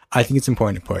 So I think it's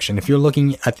important to push. And if you're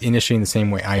looking at the industry in the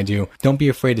same way I do, don't be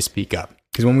afraid to speak up.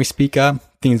 Because when we speak up,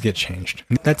 things get changed.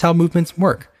 And that's how movements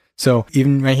work. So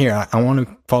even right here, I want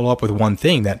to follow up with one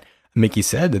thing that Mickey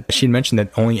said, that she mentioned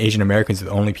that only Asian Americans are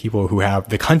the only people who have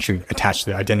the country attached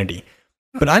to their identity.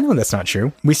 But I know that's not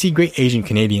true. We see great Asian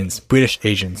Canadians, British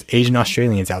Asians, Asian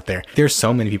Australians out there. There's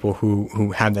so many people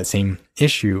who have that same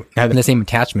issue, have the same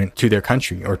attachment to their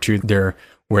country or to their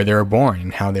where they were born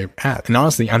and how they're at. And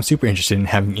honestly, I'm super interested in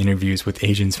having interviews with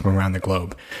Asians from around the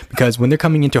globe, because when they're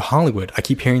coming into Hollywood, I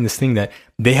keep hearing this thing that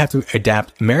they have to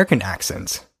adapt American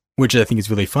accents, which I think is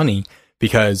really funny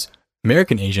because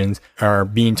American Asians are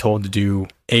being told to do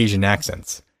Asian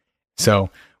accents. So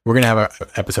we're going to have an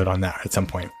episode on that at some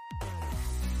point.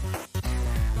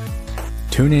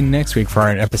 Tune in next week for our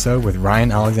episode with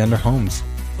Ryan Alexander Holmes.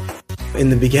 In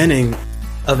the beginning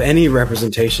of any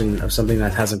representation of something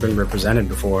that hasn't been represented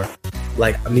before,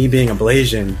 like me being a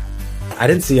Blasian, I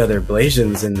didn't see other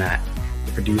Blasians in that.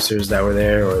 The producers that were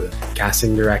there, or the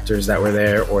casting directors that were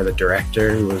there, or the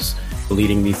director who was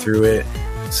leading me through it.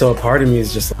 So a part of me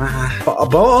is just,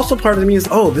 but also part of me is,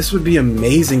 oh, this would be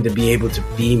amazing to be able to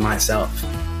be myself.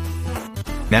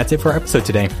 That's it for our episode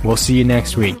today. We'll see you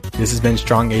next week. This has been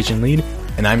Strong Asian Lead,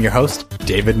 and I'm your host,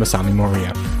 David Masami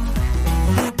Moria.